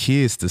his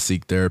kids to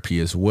seek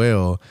therapy as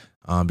well,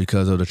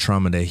 because of the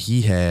trauma that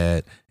he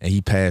had, and he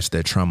passed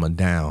that trauma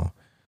down.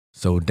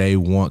 So they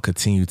won't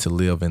continue to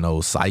live in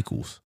those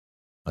cycles.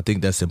 I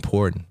think that's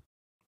important.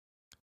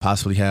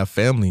 Possibly have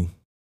family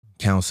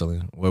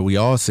counseling where we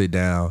all sit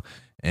down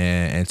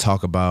and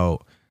talk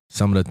about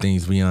some of the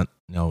things we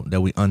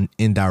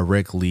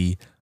indirectly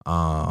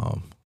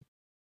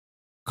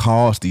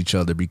caused each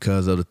other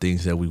because of the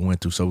things that we went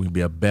through, so we can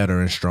be a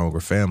better and stronger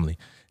family,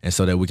 and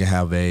so that we can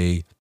have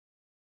a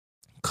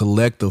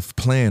collective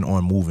plan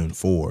on moving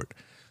forward.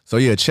 So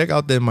yeah, check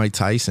out that Mike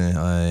Tyson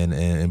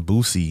and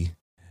Boosie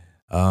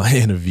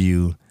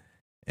interview,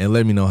 and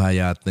let me know how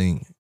y'all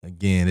think.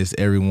 Again, it's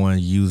everyone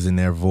using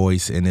their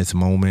voice in this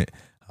moment.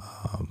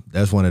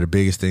 That's one of the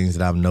biggest things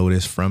that I've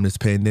noticed from this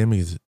pandemic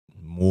is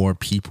more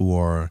people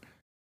are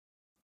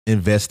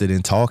invested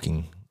in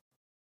talking.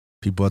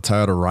 People are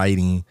tired of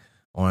writing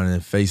on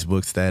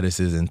Facebook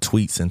statuses and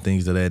tweets and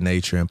things of that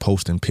nature and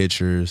posting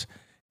pictures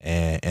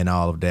and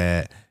all of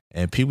that.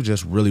 And people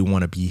just really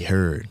want to be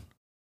heard.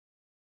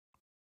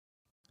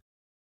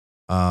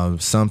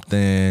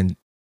 Something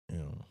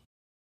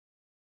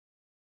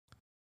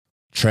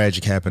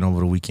tragic happened over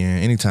the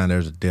weekend. Anytime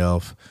there's a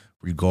death,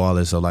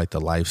 regardless of like the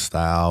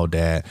lifestyle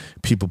that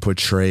people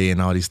portray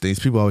and all these things,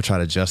 people always try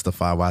to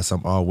justify why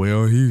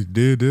he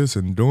did this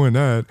and doing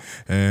that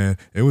and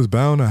it was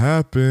bound to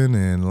happen.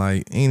 And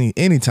like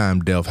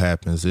anytime death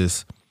happens,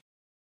 it's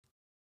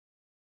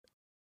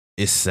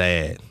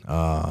sad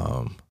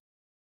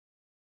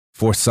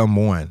for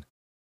someone.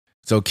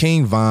 So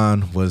King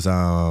Von was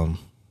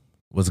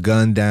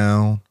gunned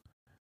down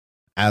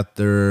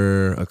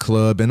after a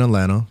club in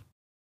Atlanta.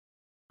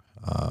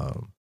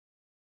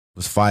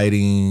 Was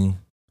fighting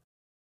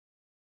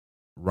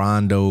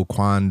Rondo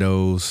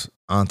Quando's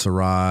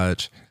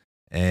entourage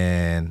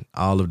and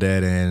all of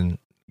that, and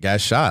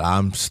got shot.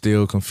 I'm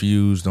still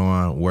confused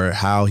on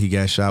how he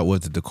got shot.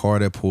 Was it the car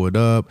that pulled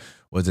up?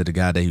 Was it the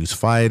guy that he was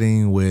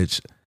fighting?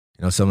 Which,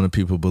 some of the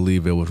people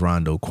believe it was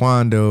Rondo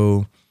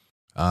Quando.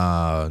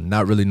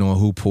 Not really knowing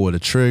who pulled the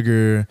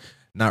trigger.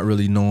 Not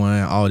really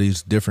knowing all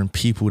these different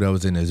people that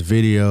was in this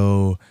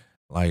video.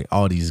 Like,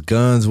 all these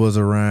guns was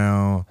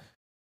around.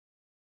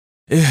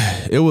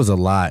 It was a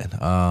lot.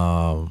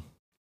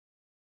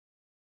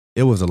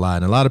 It was a lot.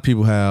 And a lot of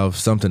people have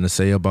something to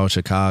say about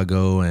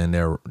Chicago and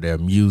their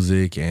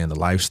music and the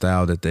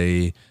lifestyle that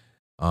they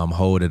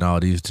hold and all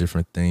these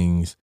different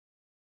things.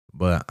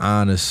 But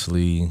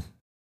honestly,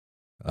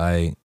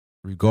 like,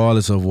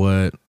 regardless of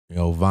what,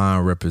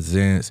 Von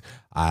represents,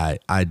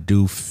 I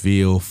do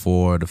feel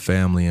for the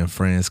family and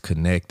friends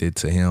connected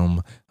to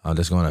him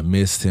that's going to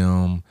miss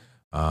him,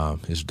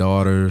 his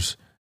daughters,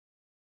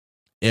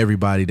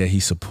 everybody that he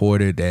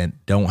supported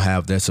that don't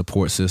have that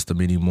support system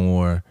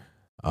anymore.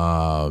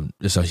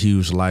 It's a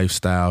huge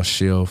lifestyle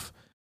shift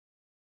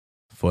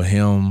for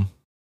him,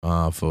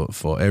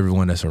 for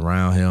everyone that's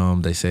around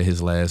him. They said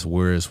his last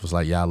words was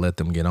like, "Y'all let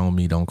them get on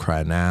me, don't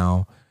cry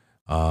now."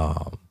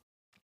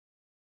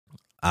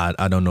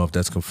 I don't know if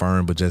that's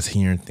confirmed, but just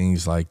hearing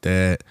things like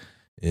that,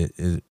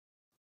 it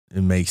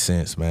makes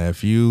sense, man.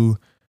 If you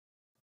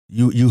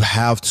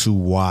have to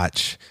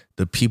watch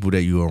the people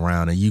that you're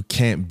around, and you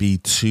can't be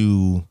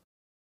too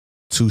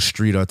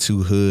street or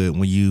too hood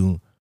when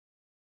you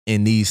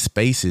in these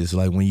spaces,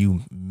 like when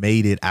you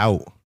made it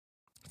out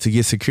to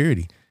get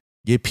security.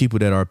 Get people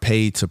that are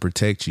paid to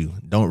protect you.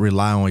 Don't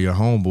rely on your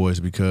homeboys,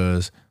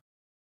 because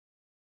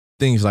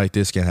things like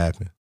this can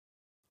happen.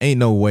 Ain't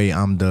no way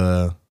I'm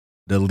the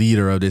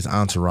leader of this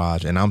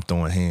entourage and I'm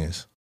throwing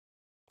hands.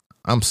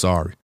 I'm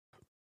sorry.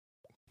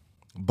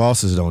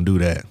 Bosses don't do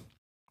that.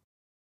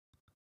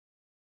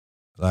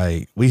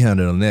 Like, we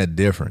handle that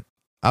different.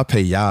 I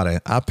pay y'all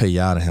to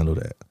handle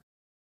that.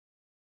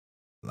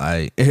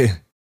 Like,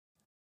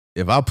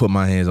 if I put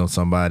my hands on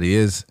somebody,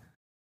 it's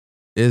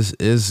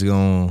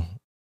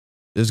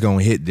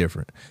gonna hit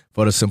different.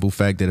 For the simple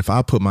fact that if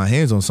I put my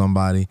hands on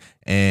somebody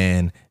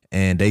and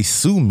they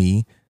sue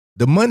me,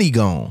 the money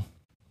gone.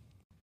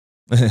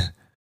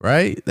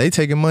 Right? They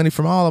taking money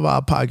from all of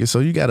our pockets. So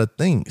you got to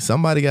think.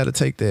 Somebody got to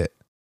take that.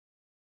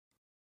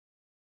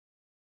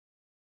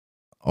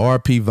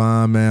 RP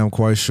Von, man, I'm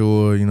quite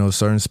sure,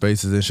 certain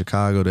spaces in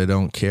Chicago, they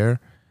don't care.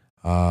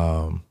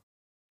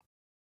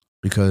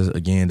 Because,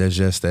 again, that's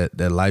just that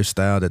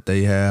lifestyle that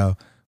they have.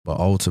 But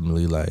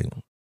ultimately, like,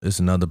 it's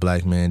another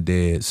black man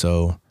dead.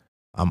 So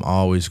I'm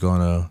always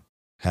going to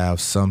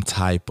have some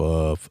type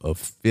of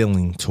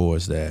feeling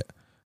towards that.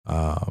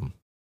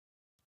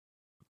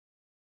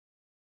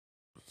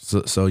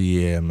 So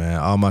yeah, man,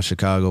 all my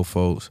Chicago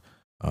folks,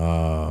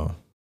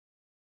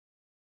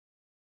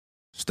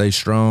 stay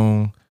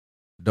strong.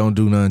 Don't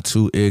do nothing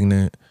too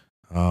ignorant.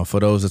 For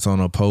those that's on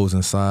the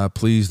opposing side,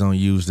 please don't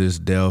use this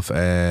death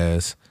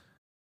as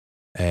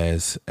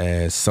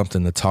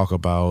something to talk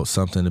about,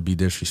 something to be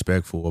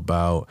disrespectful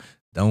about.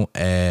 Don't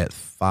add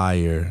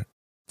fire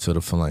to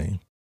the flame.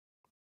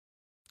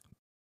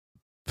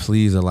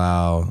 Please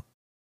allow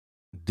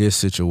this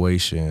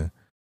situation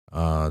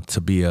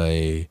to be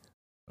a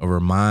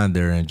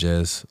reminder and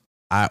just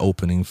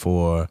eye-opening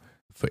for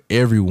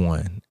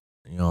everyone,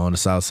 on the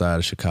south side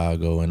of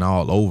Chicago and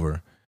all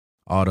over,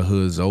 all the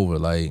hoods over.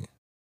 Like,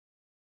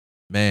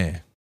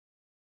 man,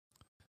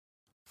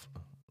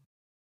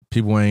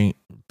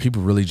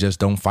 people really just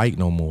don't fight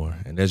no more,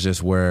 and that's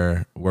just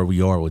where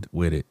we are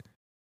with it.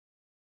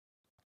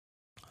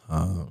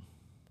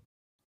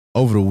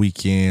 Over the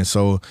weekend,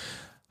 so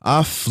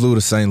I flew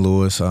to St.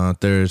 Louis on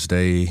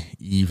Thursday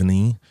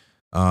evening.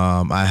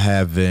 I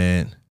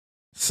haven't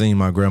seen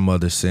my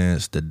grandmother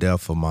since the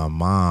death of my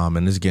mom,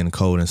 and it's getting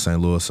cold in St.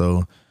 Louis,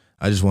 so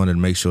I just wanted to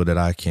make sure that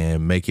I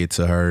can make it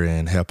to her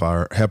and help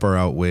her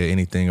out with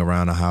anything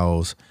around the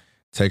house,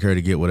 take her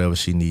to get whatever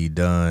she need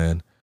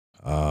done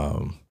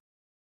around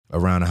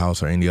the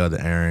house or any other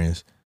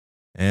errands.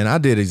 And I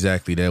did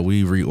exactly that.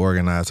 We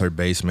reorganized her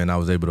basement. I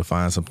was able to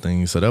find some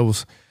things, so that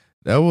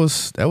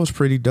was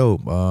pretty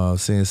dope.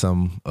 Seeing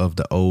some of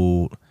the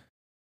old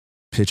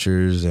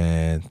pictures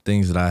and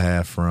things that I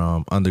have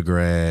from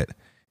undergrad.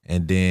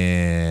 And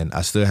then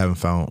I still haven't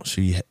found,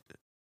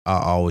 I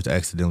always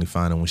accidentally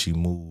find it when she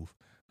moved.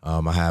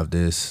 I have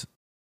this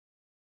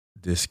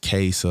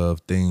case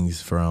of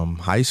things from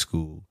high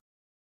school,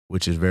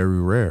 which is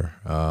very rare.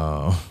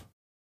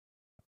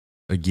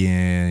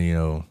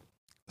 Again,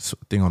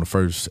 thing on the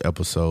first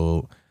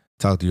episode,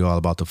 talked to you all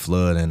about the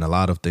flood, and a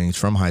lot of things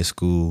from high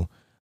school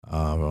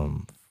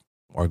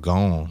are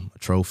gone.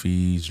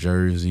 Trophies,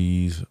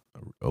 jerseys,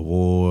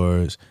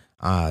 awards.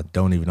 I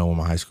don't even know what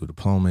my high school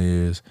diploma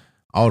is.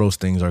 All those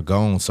things are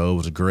gone. So it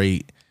was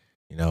great,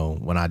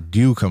 when I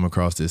do come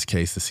across this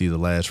case, to see the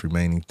last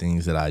remaining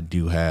things that I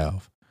do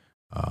have.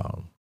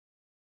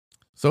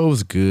 So it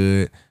was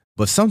good.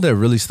 But something that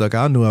really stuck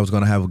out, I knew I was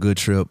going to have a good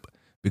trip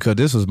because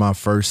this was my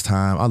first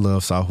time. I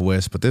love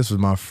Southwest, but this was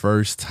my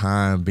first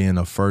time being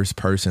the first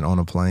person on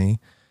a plane.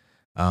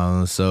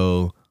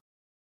 So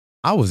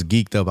I was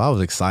geeked up. I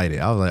was excited.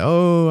 I was like,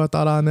 oh, I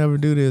thought I'd never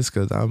do this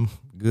because I'm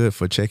good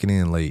for checking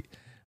in late.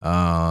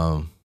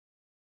 So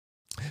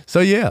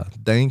yeah,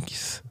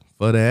 thanks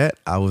for that.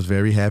 I was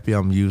very happy.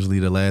 I'm usually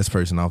the last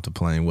person off the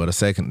plane. Well,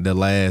 the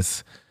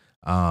last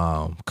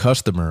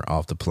customer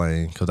off the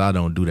plane, because I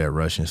don't do that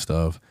rushing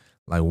stuff.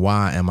 Like,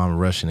 why am I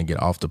rushing to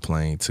get off the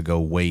plane to go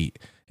wait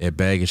at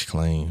baggage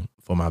claim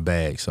for my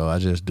bag? So I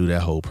just do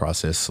that whole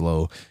process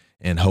slow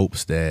in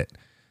hopes that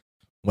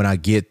when I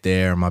get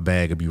there, my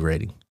bag will be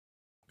ready.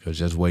 Because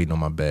just waiting on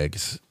my bag,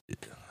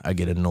 I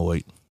get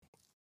annoyed.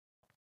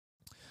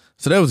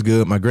 So that was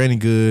good. My granny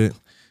good.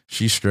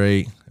 She's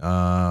straight.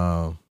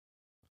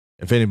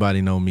 If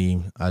anybody know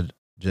me, I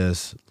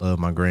just love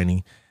my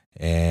granny.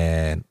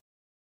 And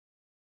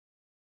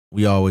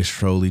we always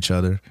troll each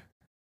other,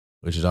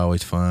 which is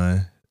always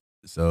fun.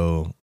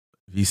 So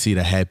if you see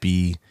the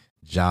happy,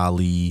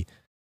 jolly,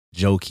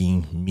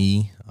 joking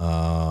me,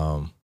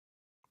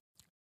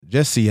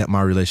 just see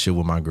my relationship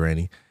with my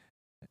granny.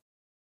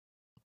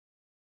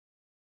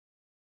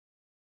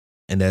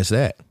 And that's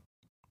that.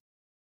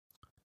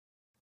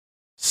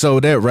 So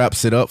that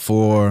wraps it up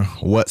for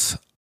what's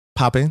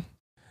popping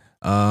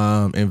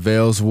in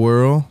Vale's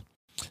world.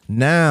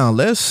 Now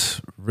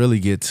let's really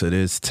get to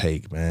this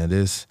take, man.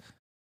 This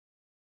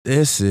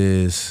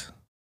is,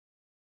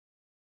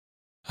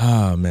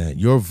 oh man,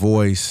 your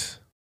voice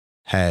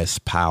has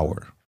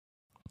power.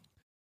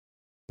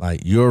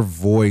 Like your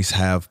voice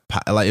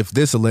like if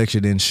this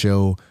election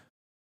didn't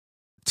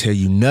tell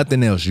you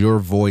nothing else, your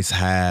voice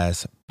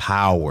has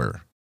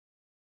power.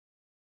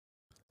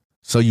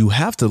 So you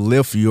have to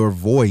lift your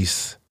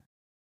voice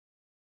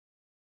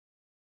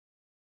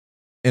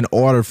in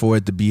order for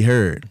it to be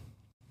heard.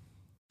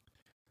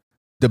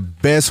 The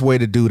best way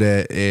to do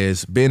that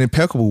is being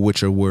impeccable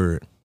with your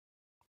word.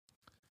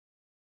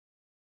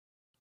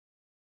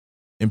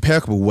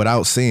 Impeccable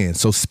without sin.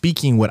 So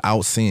speaking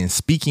without sin,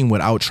 speaking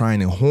without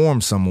trying to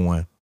harm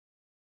someone.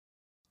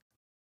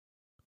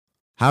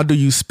 How do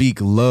you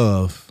speak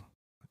love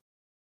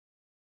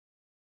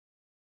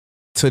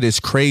to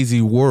this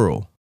crazy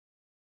world?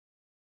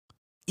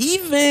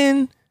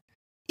 Even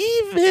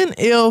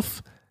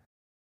if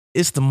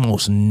it's the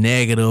most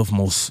negative,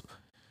 most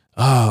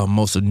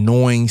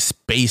annoying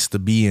space to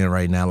be in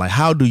right now. Like,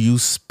 how do you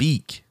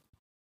speak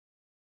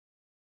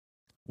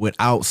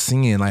without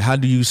sin? Like, how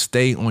do you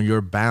stay on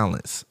your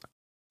balance?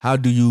 How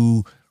do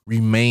you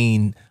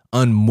remain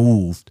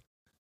unmoved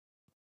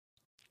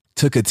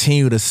to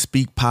continue to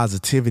speak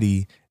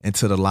positivity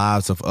into the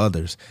lives of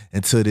others,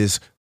 into this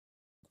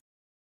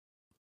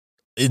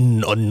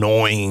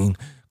annoying,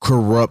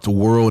 corrupt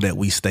world that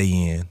we stay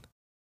in?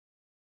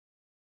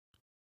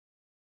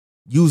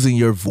 Using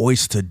your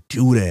voice to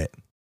do that.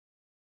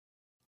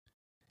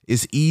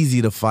 It's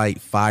easy to fight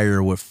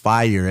fire with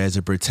fire as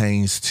it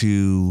pertains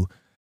to,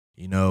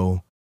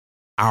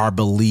 our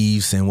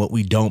beliefs and what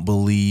we don't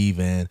believe.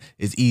 And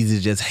it's easy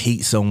to just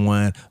hate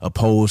someone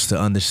opposed to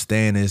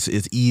understand.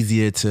 It's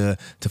easier to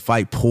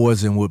fight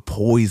poison with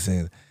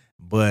poison.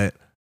 But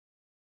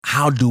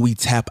how do we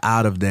tap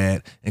out of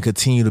that and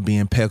continue to be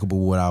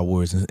impeccable with our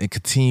words and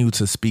continue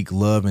to speak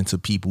love into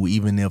people,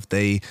 even if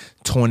they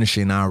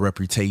tarnishing our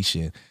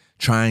reputation,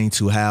 trying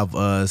to have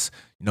us,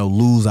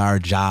 lose our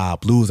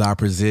job, lose our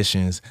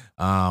positions,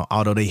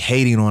 although they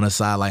hating on the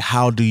side? Like,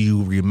 how do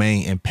you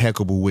remain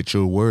impeccable with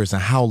your words,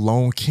 and how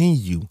long can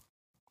you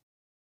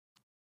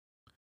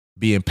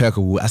be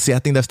impeccable? I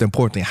think that's the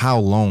important thing. How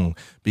long?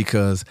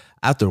 Because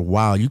after a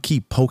while, you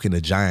keep poking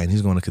the giant,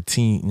 he's going to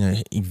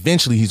continue.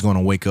 Eventually, he's going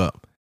to wake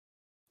up.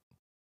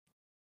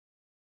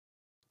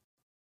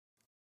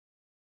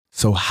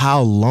 So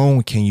how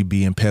long can you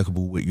be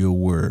impeccable with your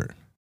word?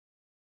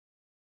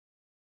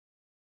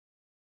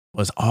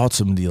 But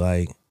ultimately,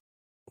 like,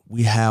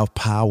 we have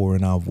power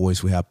in our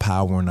voice. We have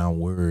power in our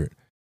word.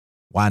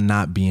 Why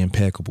not be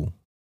impeccable?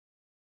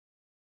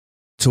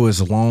 To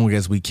as long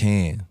as we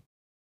can.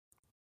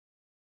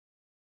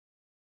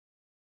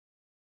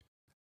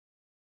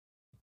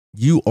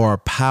 You are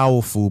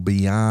powerful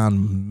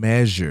beyond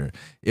measure.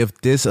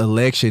 If this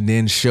election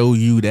didn't show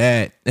you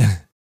that,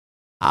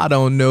 I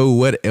don't know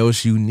what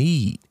else you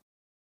need.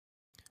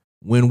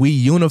 When we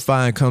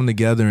unify and come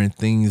together in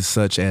things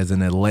such as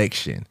an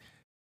election,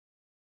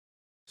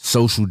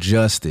 social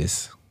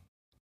justice,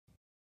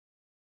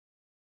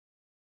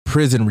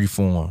 prison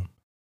reform,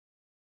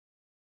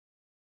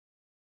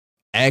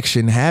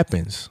 action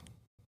happens.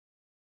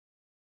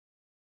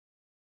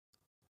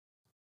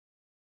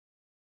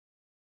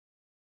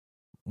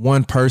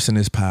 One person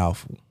is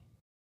powerful.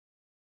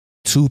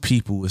 Two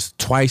people is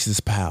twice as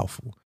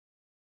powerful.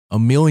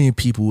 1 million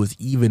people is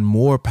even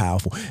more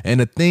powerful. And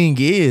the thing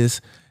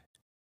is,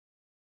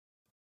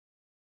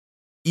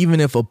 even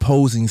if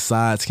opposing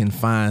sides can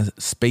find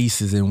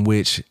spaces in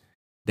which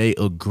they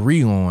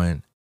agree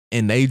on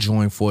and they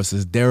join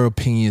forces, their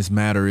opinions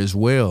matter as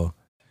well.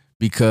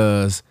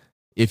 Because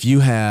if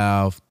you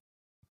have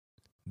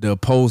the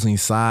opposing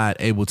side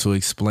able to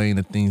explain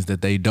the things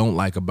that they don't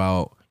like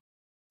about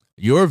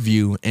your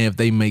view, and if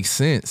they make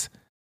sense,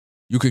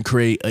 you can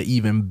create an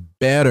even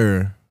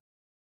better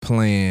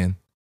plan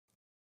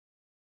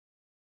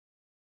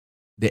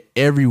that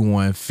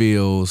everyone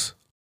feels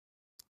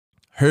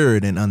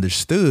heard and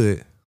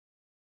understood,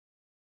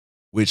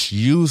 which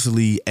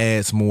usually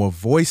adds more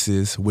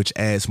voices, which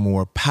adds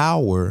more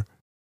power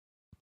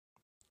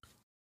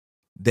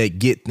that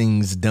get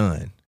things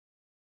done.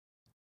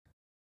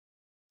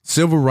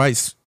 Civil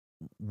rights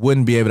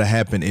wouldn't be able to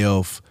happen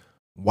if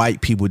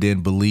white people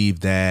didn't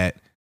believe that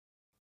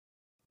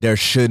there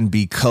shouldn't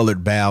be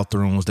colored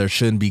bathrooms, there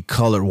shouldn't be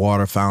colored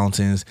water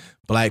fountains,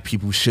 black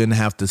people shouldn't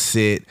have to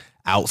sit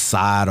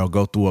outside or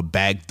go through a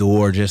back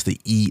door just to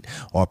eat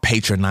or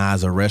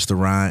patronize a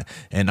restaurant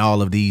and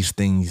all of these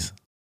things.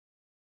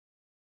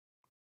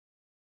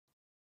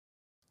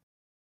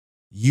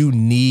 You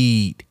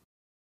need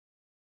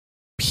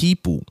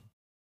people.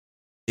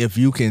 If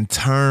you can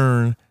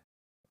turn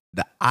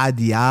the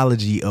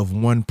ideology of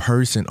one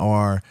person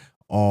or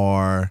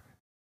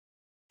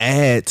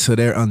add to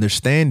their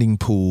understanding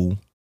pool,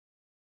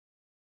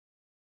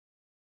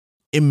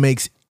 it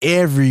makes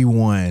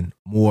everyone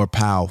more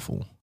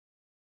powerful.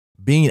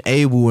 Being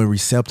able and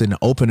receptive and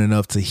open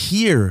enough to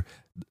hear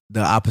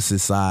the opposite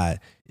side,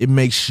 it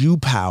makes you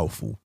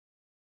powerful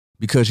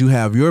because you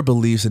have your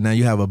beliefs and now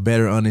you have a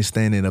better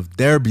understanding of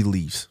their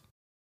beliefs.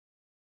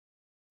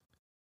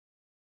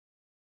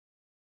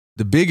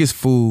 The biggest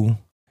fool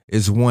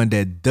is one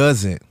that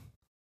doesn't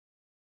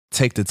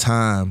take the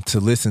time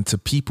to listen to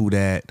people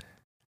that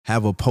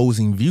have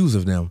opposing views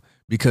of them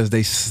because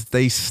they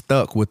stay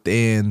stuck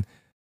within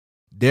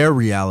their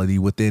reality,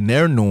 within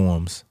their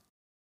norms.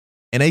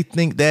 And they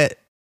think that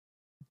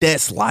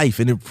that's life,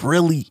 and it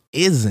really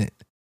isn't.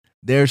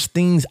 There's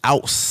things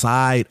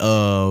outside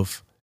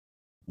of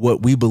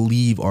what we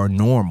believe are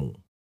normal.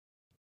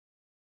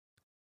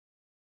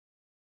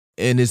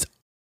 And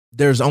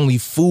there's only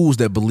fools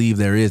that believe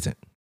there isn't.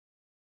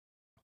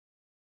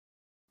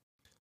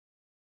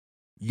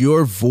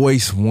 Your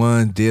voice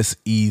won this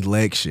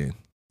election.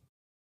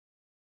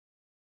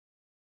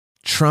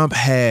 Trump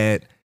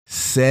had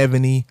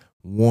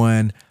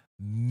 71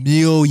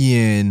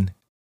 million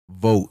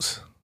votes,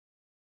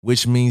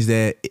 which means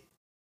that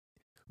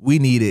we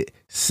needed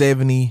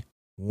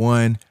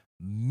 71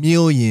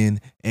 million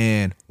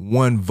and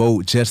one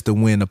vote just to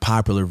win the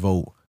popular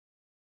vote.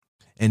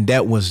 And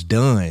that was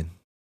done.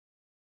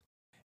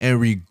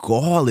 And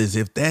regardless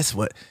if that's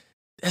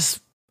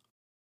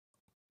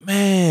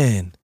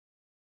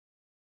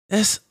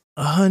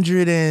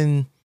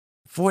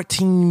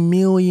 114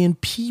 million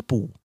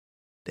people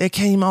that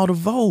came out to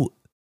vote.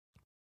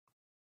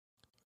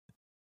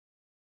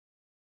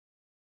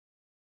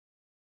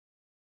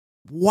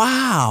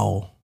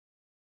 Wow.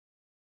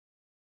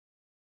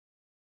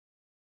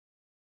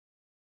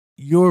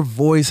 Your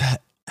voice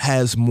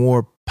has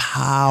more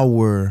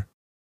power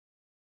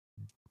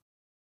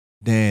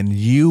than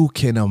you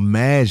can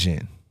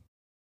imagine.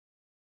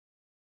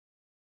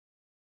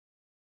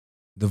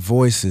 The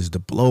voices, the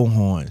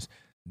blowhorns,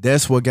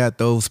 that's what got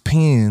those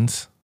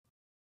pins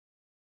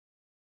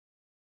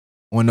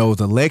on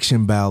those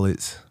election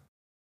ballots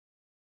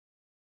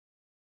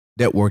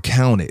that were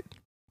counted.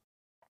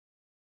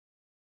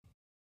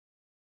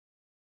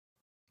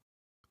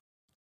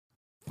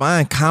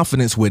 Find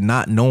confidence with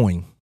not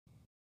knowing.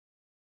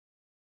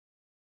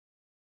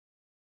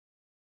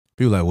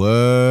 People are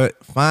like,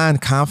 what?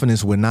 Find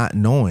confidence with not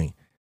knowing.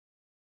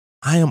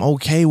 I am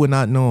okay with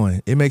not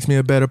knowing. It makes me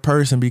a better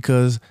person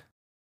because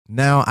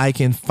now I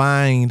can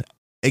find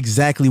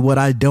exactly what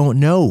I don't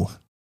know.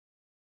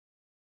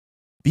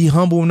 Be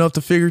humble enough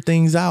to figure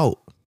things out.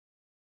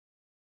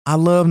 I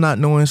love not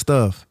knowing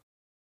stuff.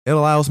 It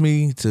allows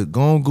me to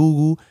go on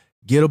Google,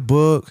 get a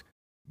book,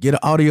 get an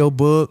audio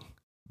book,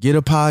 get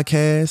a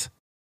podcast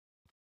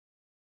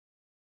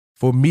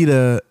for me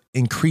to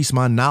increase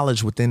my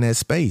knowledge within that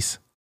space.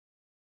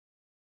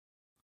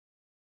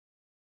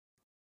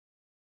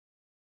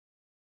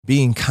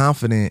 Being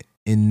confident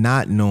in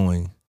not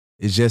knowing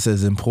is just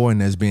as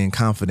important as being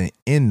confident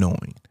in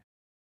knowing,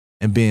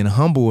 and being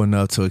humble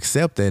enough to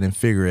accept that and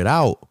figure it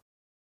out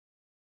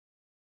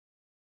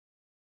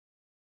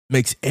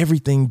makes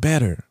everything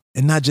better.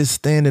 And not just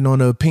standing on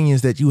the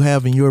opinions that you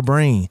have in your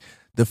brain,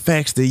 the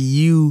facts that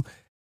you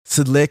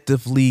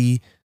selectively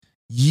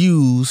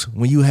use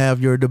when you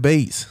have your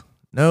debates.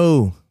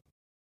 No.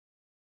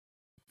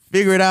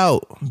 Figure it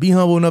out. Be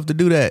humble enough to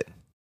do that.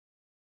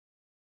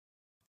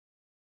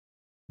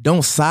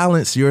 Don't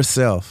silence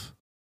yourself.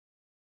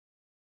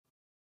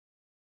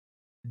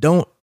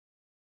 Don't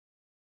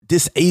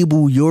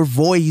disable your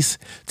voice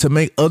to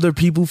make other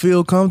people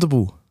feel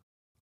comfortable.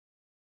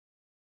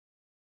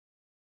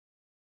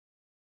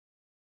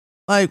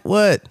 Like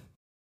what?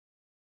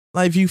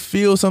 Like if you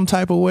feel some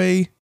type of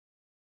way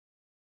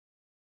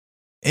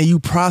and you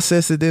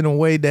process it in a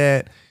way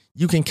that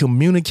you can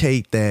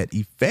communicate that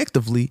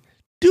effectively,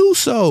 do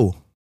so.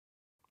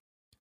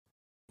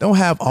 Don't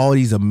have all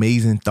these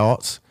amazing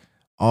thoughts,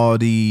 all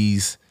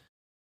these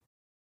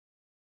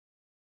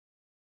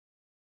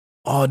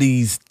all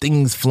these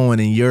things flowing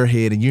in your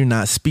head and you're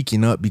not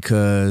speaking up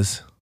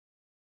because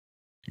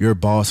your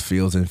boss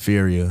feels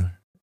inferior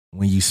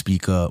when you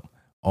speak up,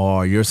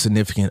 or your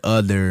significant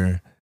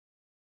other,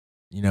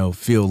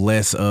 feel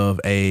less of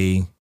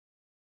a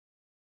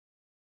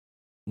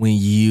when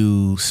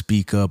you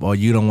speak up, or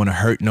you don't want to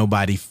hurt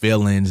nobody's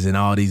feelings and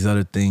all these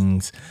other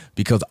things,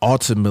 because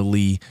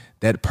ultimately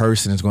that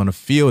person is going to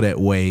feel that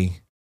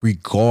way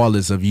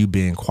regardless of you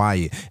being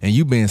quiet. And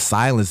you being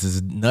silent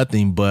is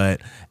nothing but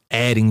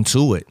adding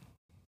to it,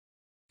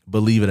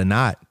 believe it or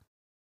not,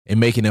 and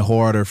making it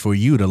harder for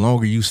you. The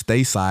longer you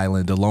stay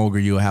silent, the longer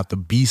you'll have to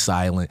be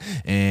silent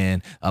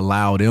and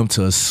allow them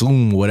to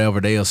assume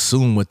whatever they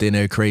assume within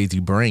their crazy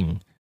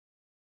brain.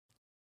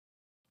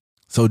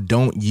 So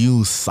don't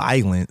use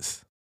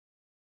silence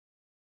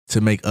to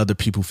make other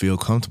people feel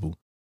comfortable.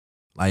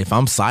 Like, if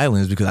I'm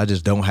silent, it's because I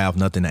just don't have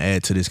nothing to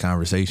add to this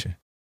conversation.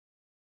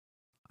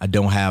 I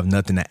don't have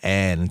nothing to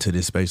add into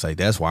this space. Like,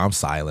 that's why I'm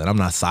silent. I'm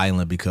not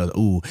silent because,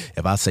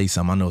 if I say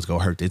something, I know it's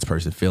going to hurt this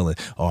person's feeling.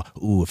 Or,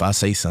 if I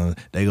say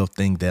something, they going to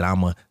think that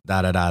I'm a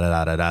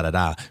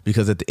da-da-da-da-da-da-da-da.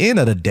 Because at the end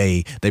of the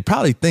day, they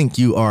probably think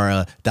you are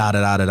a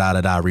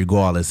da-da-da-da-da-da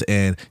regardless.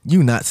 And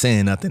you not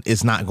saying nothing,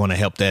 it's not going to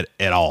help that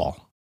at all.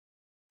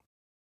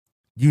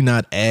 You're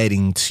not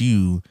adding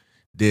to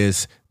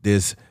this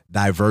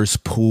diverse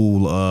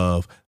pool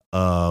of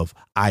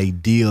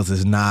ideals.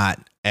 Is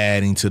not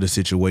adding to the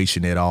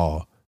situation at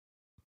all.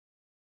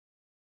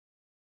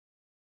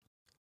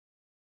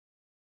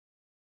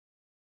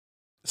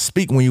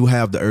 Speak when you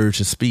have the urge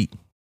to speak.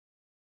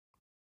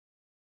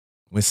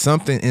 When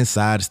something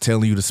inside is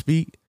telling you to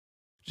speak,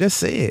 just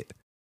say it.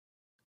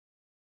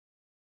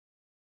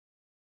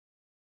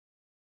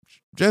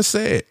 Just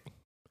say it.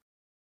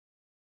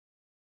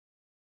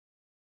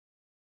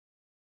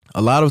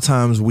 A lot of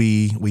times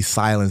we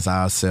silence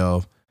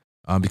ourselves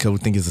because we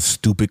think it's a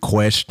stupid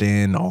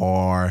question,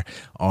 or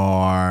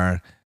I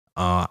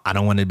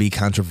don't want to be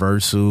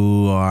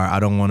controversial, or I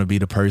don't want to be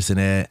the person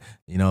that,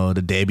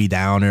 the Debbie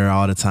Downer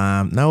all the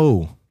time.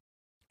 No,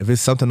 if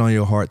it's something on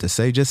your heart to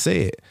say, just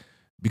say it,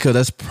 because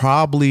that's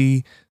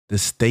probably the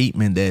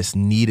statement that's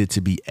needed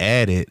to be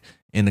added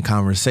in the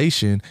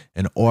conversation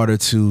in order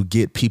to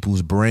get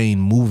people's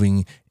brain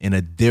moving in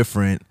a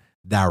different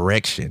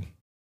direction.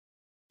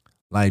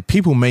 Like,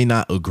 people may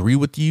not agree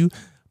with you.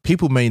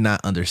 People may not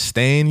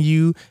understand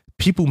you.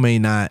 People may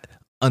not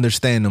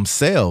understand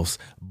themselves.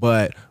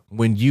 But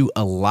when you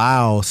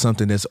allow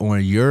something that's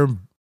on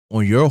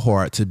your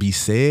heart to be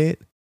said,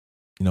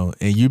 and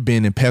you're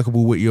being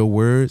impeccable with your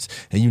words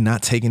and you're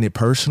not taking it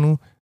personal,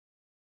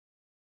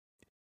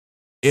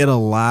 it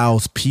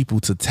allows people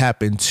to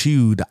tap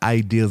into the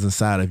ideas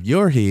inside of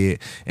your head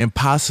and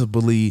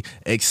possibly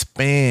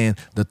expand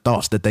the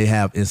thoughts that they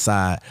have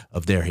inside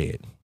of their head.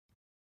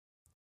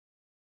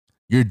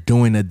 You're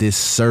doing a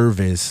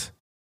disservice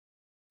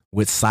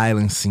with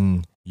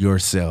silencing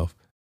yourself,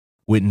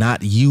 with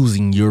not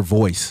using your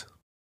voice.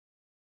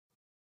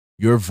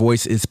 Your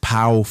voice is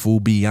powerful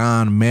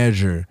beyond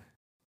measure.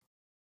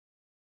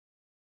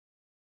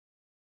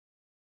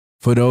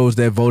 For those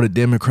that voted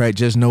Democrat,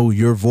 just know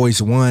your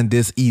voice won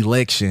this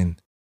election.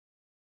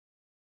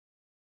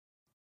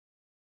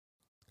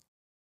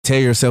 Tell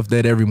yourself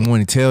that every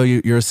morning. Tell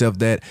yourself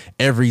that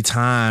every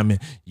time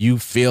you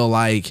feel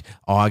like,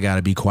 I got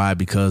to be quiet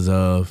because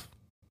of.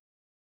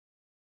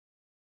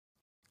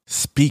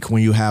 Speak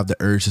when you have the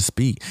urge to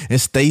speak, and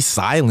stay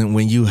silent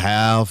when you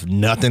have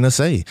nothing to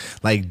say.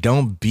 Like,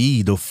 don't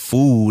be the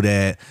fool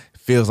that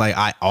feels like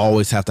I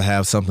always have to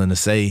have something to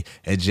say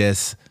and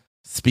just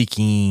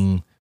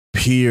speaking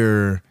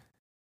pure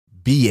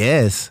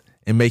BS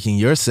and making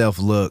yourself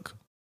look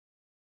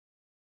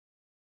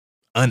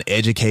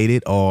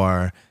uneducated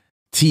or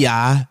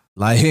TI.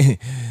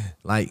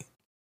 Like,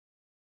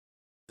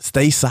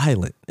 stay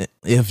silent.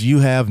 If you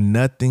have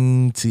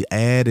nothing to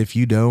add, if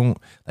you don't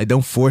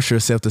force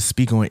yourself to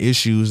speak on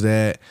issues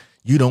that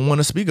you don't want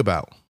to speak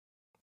about.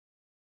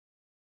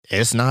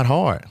 It's not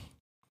hard.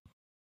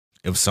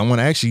 If someone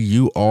asks you,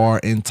 you are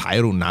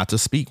entitled not to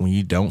speak when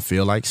you don't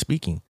feel like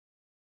speaking.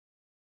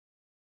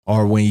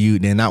 Or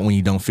not when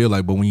you don't feel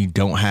like, but when you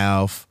don't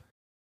have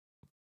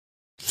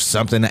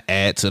something to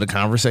add to the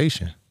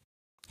conversation.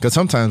 Because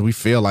sometimes we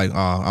feel like,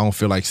 I don't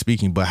feel like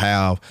speaking, but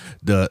have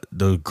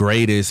the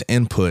greatest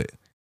input.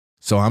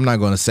 So I'm not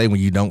going to say when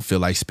you don't feel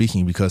like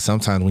speaking, because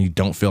sometimes when you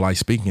don't feel like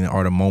speaking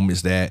are the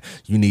moments that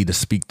you need to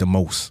speak the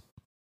most.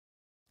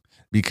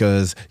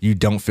 Because you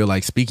don't feel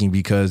like speaking,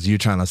 because you're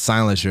trying to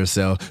silence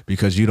yourself,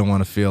 because you don't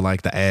want to feel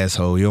like the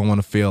asshole. You don't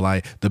want to feel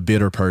like the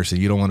bitter person.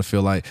 You don't want to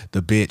feel like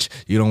the bitch.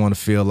 You don't want to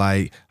feel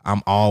like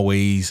I'm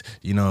always,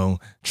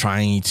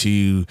 trying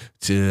to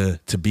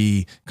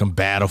be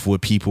combative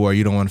with people, or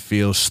you don't want to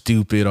feel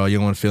stupid, or you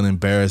don't want to feel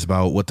embarrassed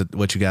about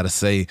what you got to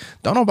say.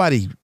 Don't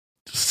nobody.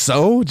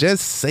 So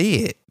just say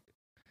it.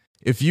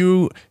 If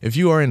you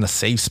are in a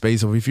safe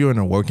space, or if you're in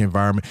a work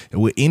environment,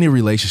 with any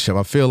relationship,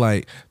 I feel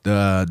like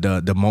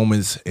the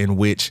moments in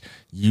which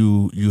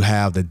you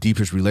have the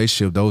deepest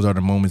relationship, those are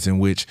the moments in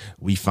which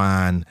we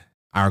find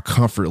our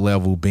comfort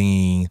level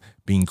being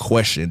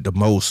questioned the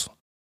most,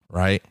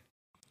 right?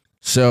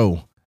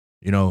 So,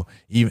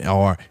 even,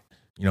 or,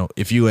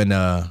 if you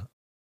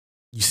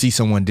you see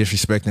someone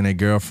disrespecting their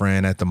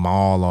girlfriend at the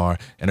mall or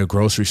in a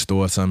grocery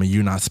store or something,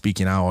 you're not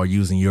speaking out or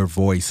using your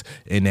voice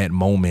in that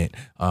moment,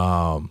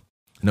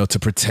 to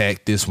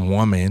protect this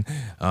woman,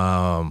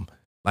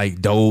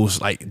 like those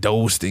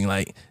things,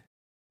 like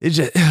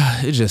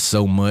it's just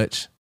so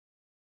much.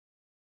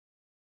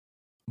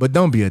 But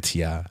don't be a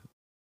T.I.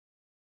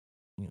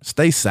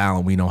 Stay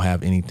silent when you don't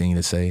have anything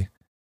to say,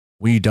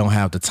 when you don't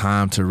have the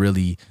time to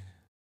really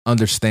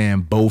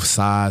understand both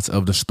sides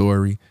of the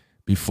story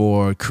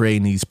before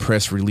creating these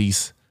press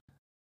release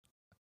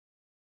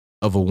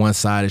of a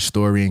one-sided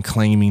story and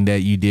claiming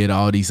that you did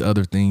all these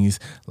other things.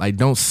 Like,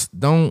 don't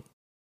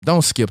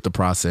skip the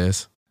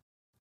process.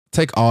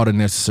 Take all the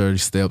necessary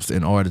steps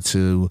in order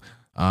to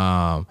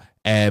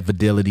add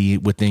fidelity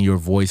within your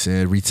voice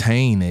and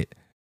retain it,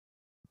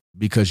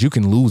 because you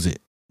can lose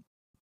it.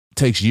 It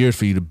takes years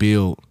for you to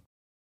build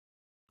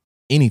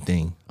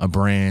anything, a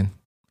brand,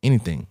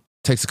 anything.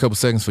 It takes a couple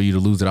seconds for you to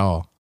lose it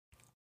all.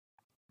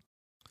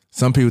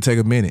 Some people take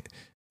a minute.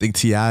 Think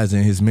T.I. is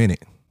in his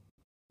minute.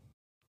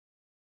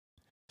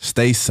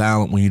 Stay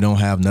silent when you don't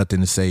have nothing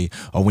to say,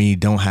 or when you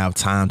don't have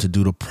time to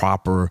do the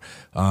proper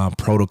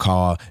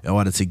protocol in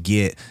order to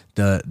get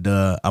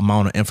the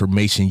amount of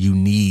information you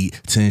need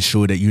to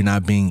ensure that you're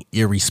not being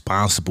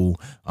irresponsible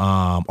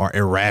or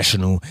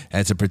irrational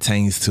as it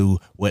pertains to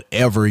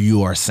whatever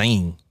you are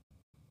saying.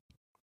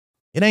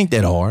 It ain't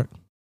that hard.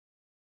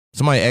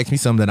 Somebody asks me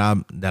something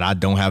that I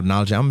don't have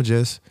knowledge of, I'm going to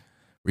just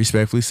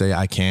respectfully say,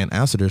 I can't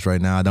answer this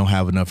right now. I don't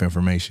have enough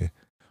information,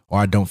 or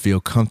I don't feel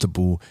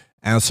comfortable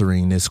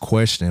answering this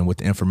question with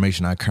the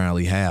information I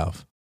currently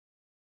have.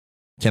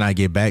 Can I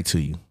get back to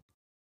you?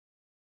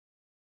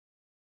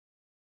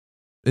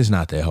 It's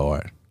not that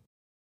hard.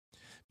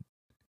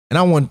 And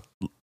I want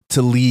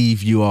to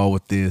leave you all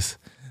with this.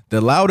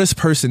 The loudest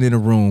person in the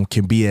room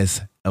can be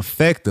as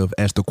effective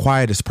as the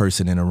quietest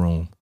person in the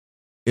room.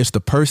 It's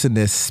the person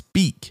that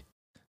speak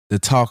the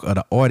talk of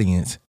the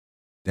audience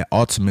that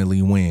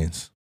ultimately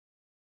wins.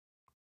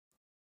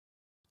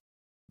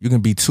 You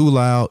can be too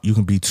loud, you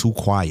can be too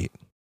quiet.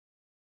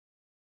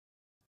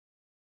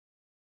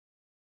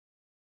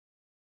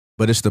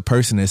 But it's the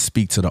person that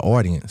speaks to the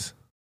audience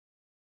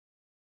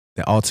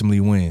that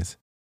ultimately wins.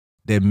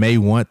 That may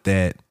want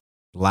that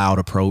loud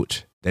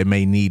approach, that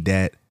may need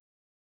that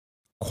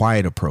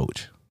quiet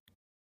approach.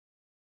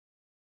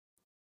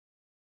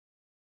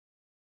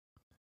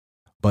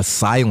 But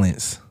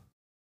silence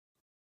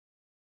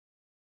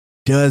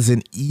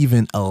doesn't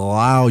even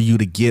allow you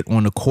to get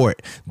on the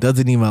court,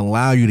 doesn't even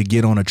allow you to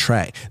get on a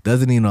track,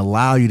 doesn't even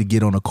allow you to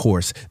get on a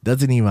course,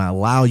 doesn't even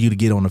allow you to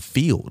get on the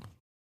field.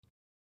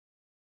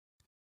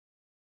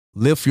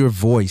 Lift your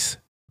voice,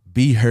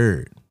 be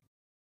heard.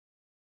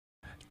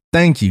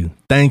 Thank you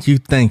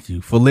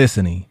for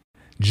listening.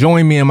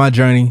 Join me in my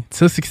journey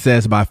to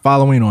success by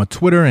following on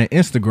Twitter and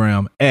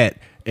Instagram at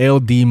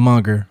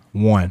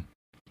LDMonger1.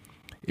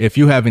 If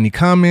you have any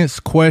comments,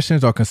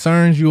 questions, or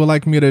concerns you would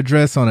like me to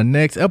address on the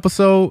next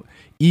episode,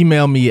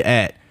 email me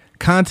at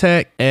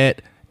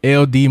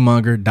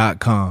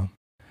contact@ldmonger.com.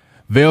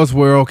 Vale's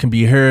World can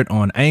be heard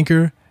on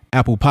Anchor,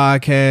 Apple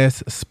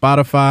Podcasts,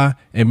 Spotify,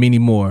 and many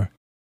more.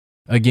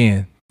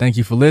 Again, thank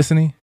you for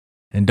listening,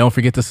 and don't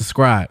forget to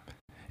subscribe.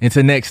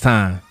 Until next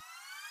time.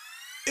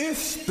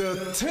 It's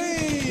the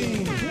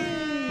team.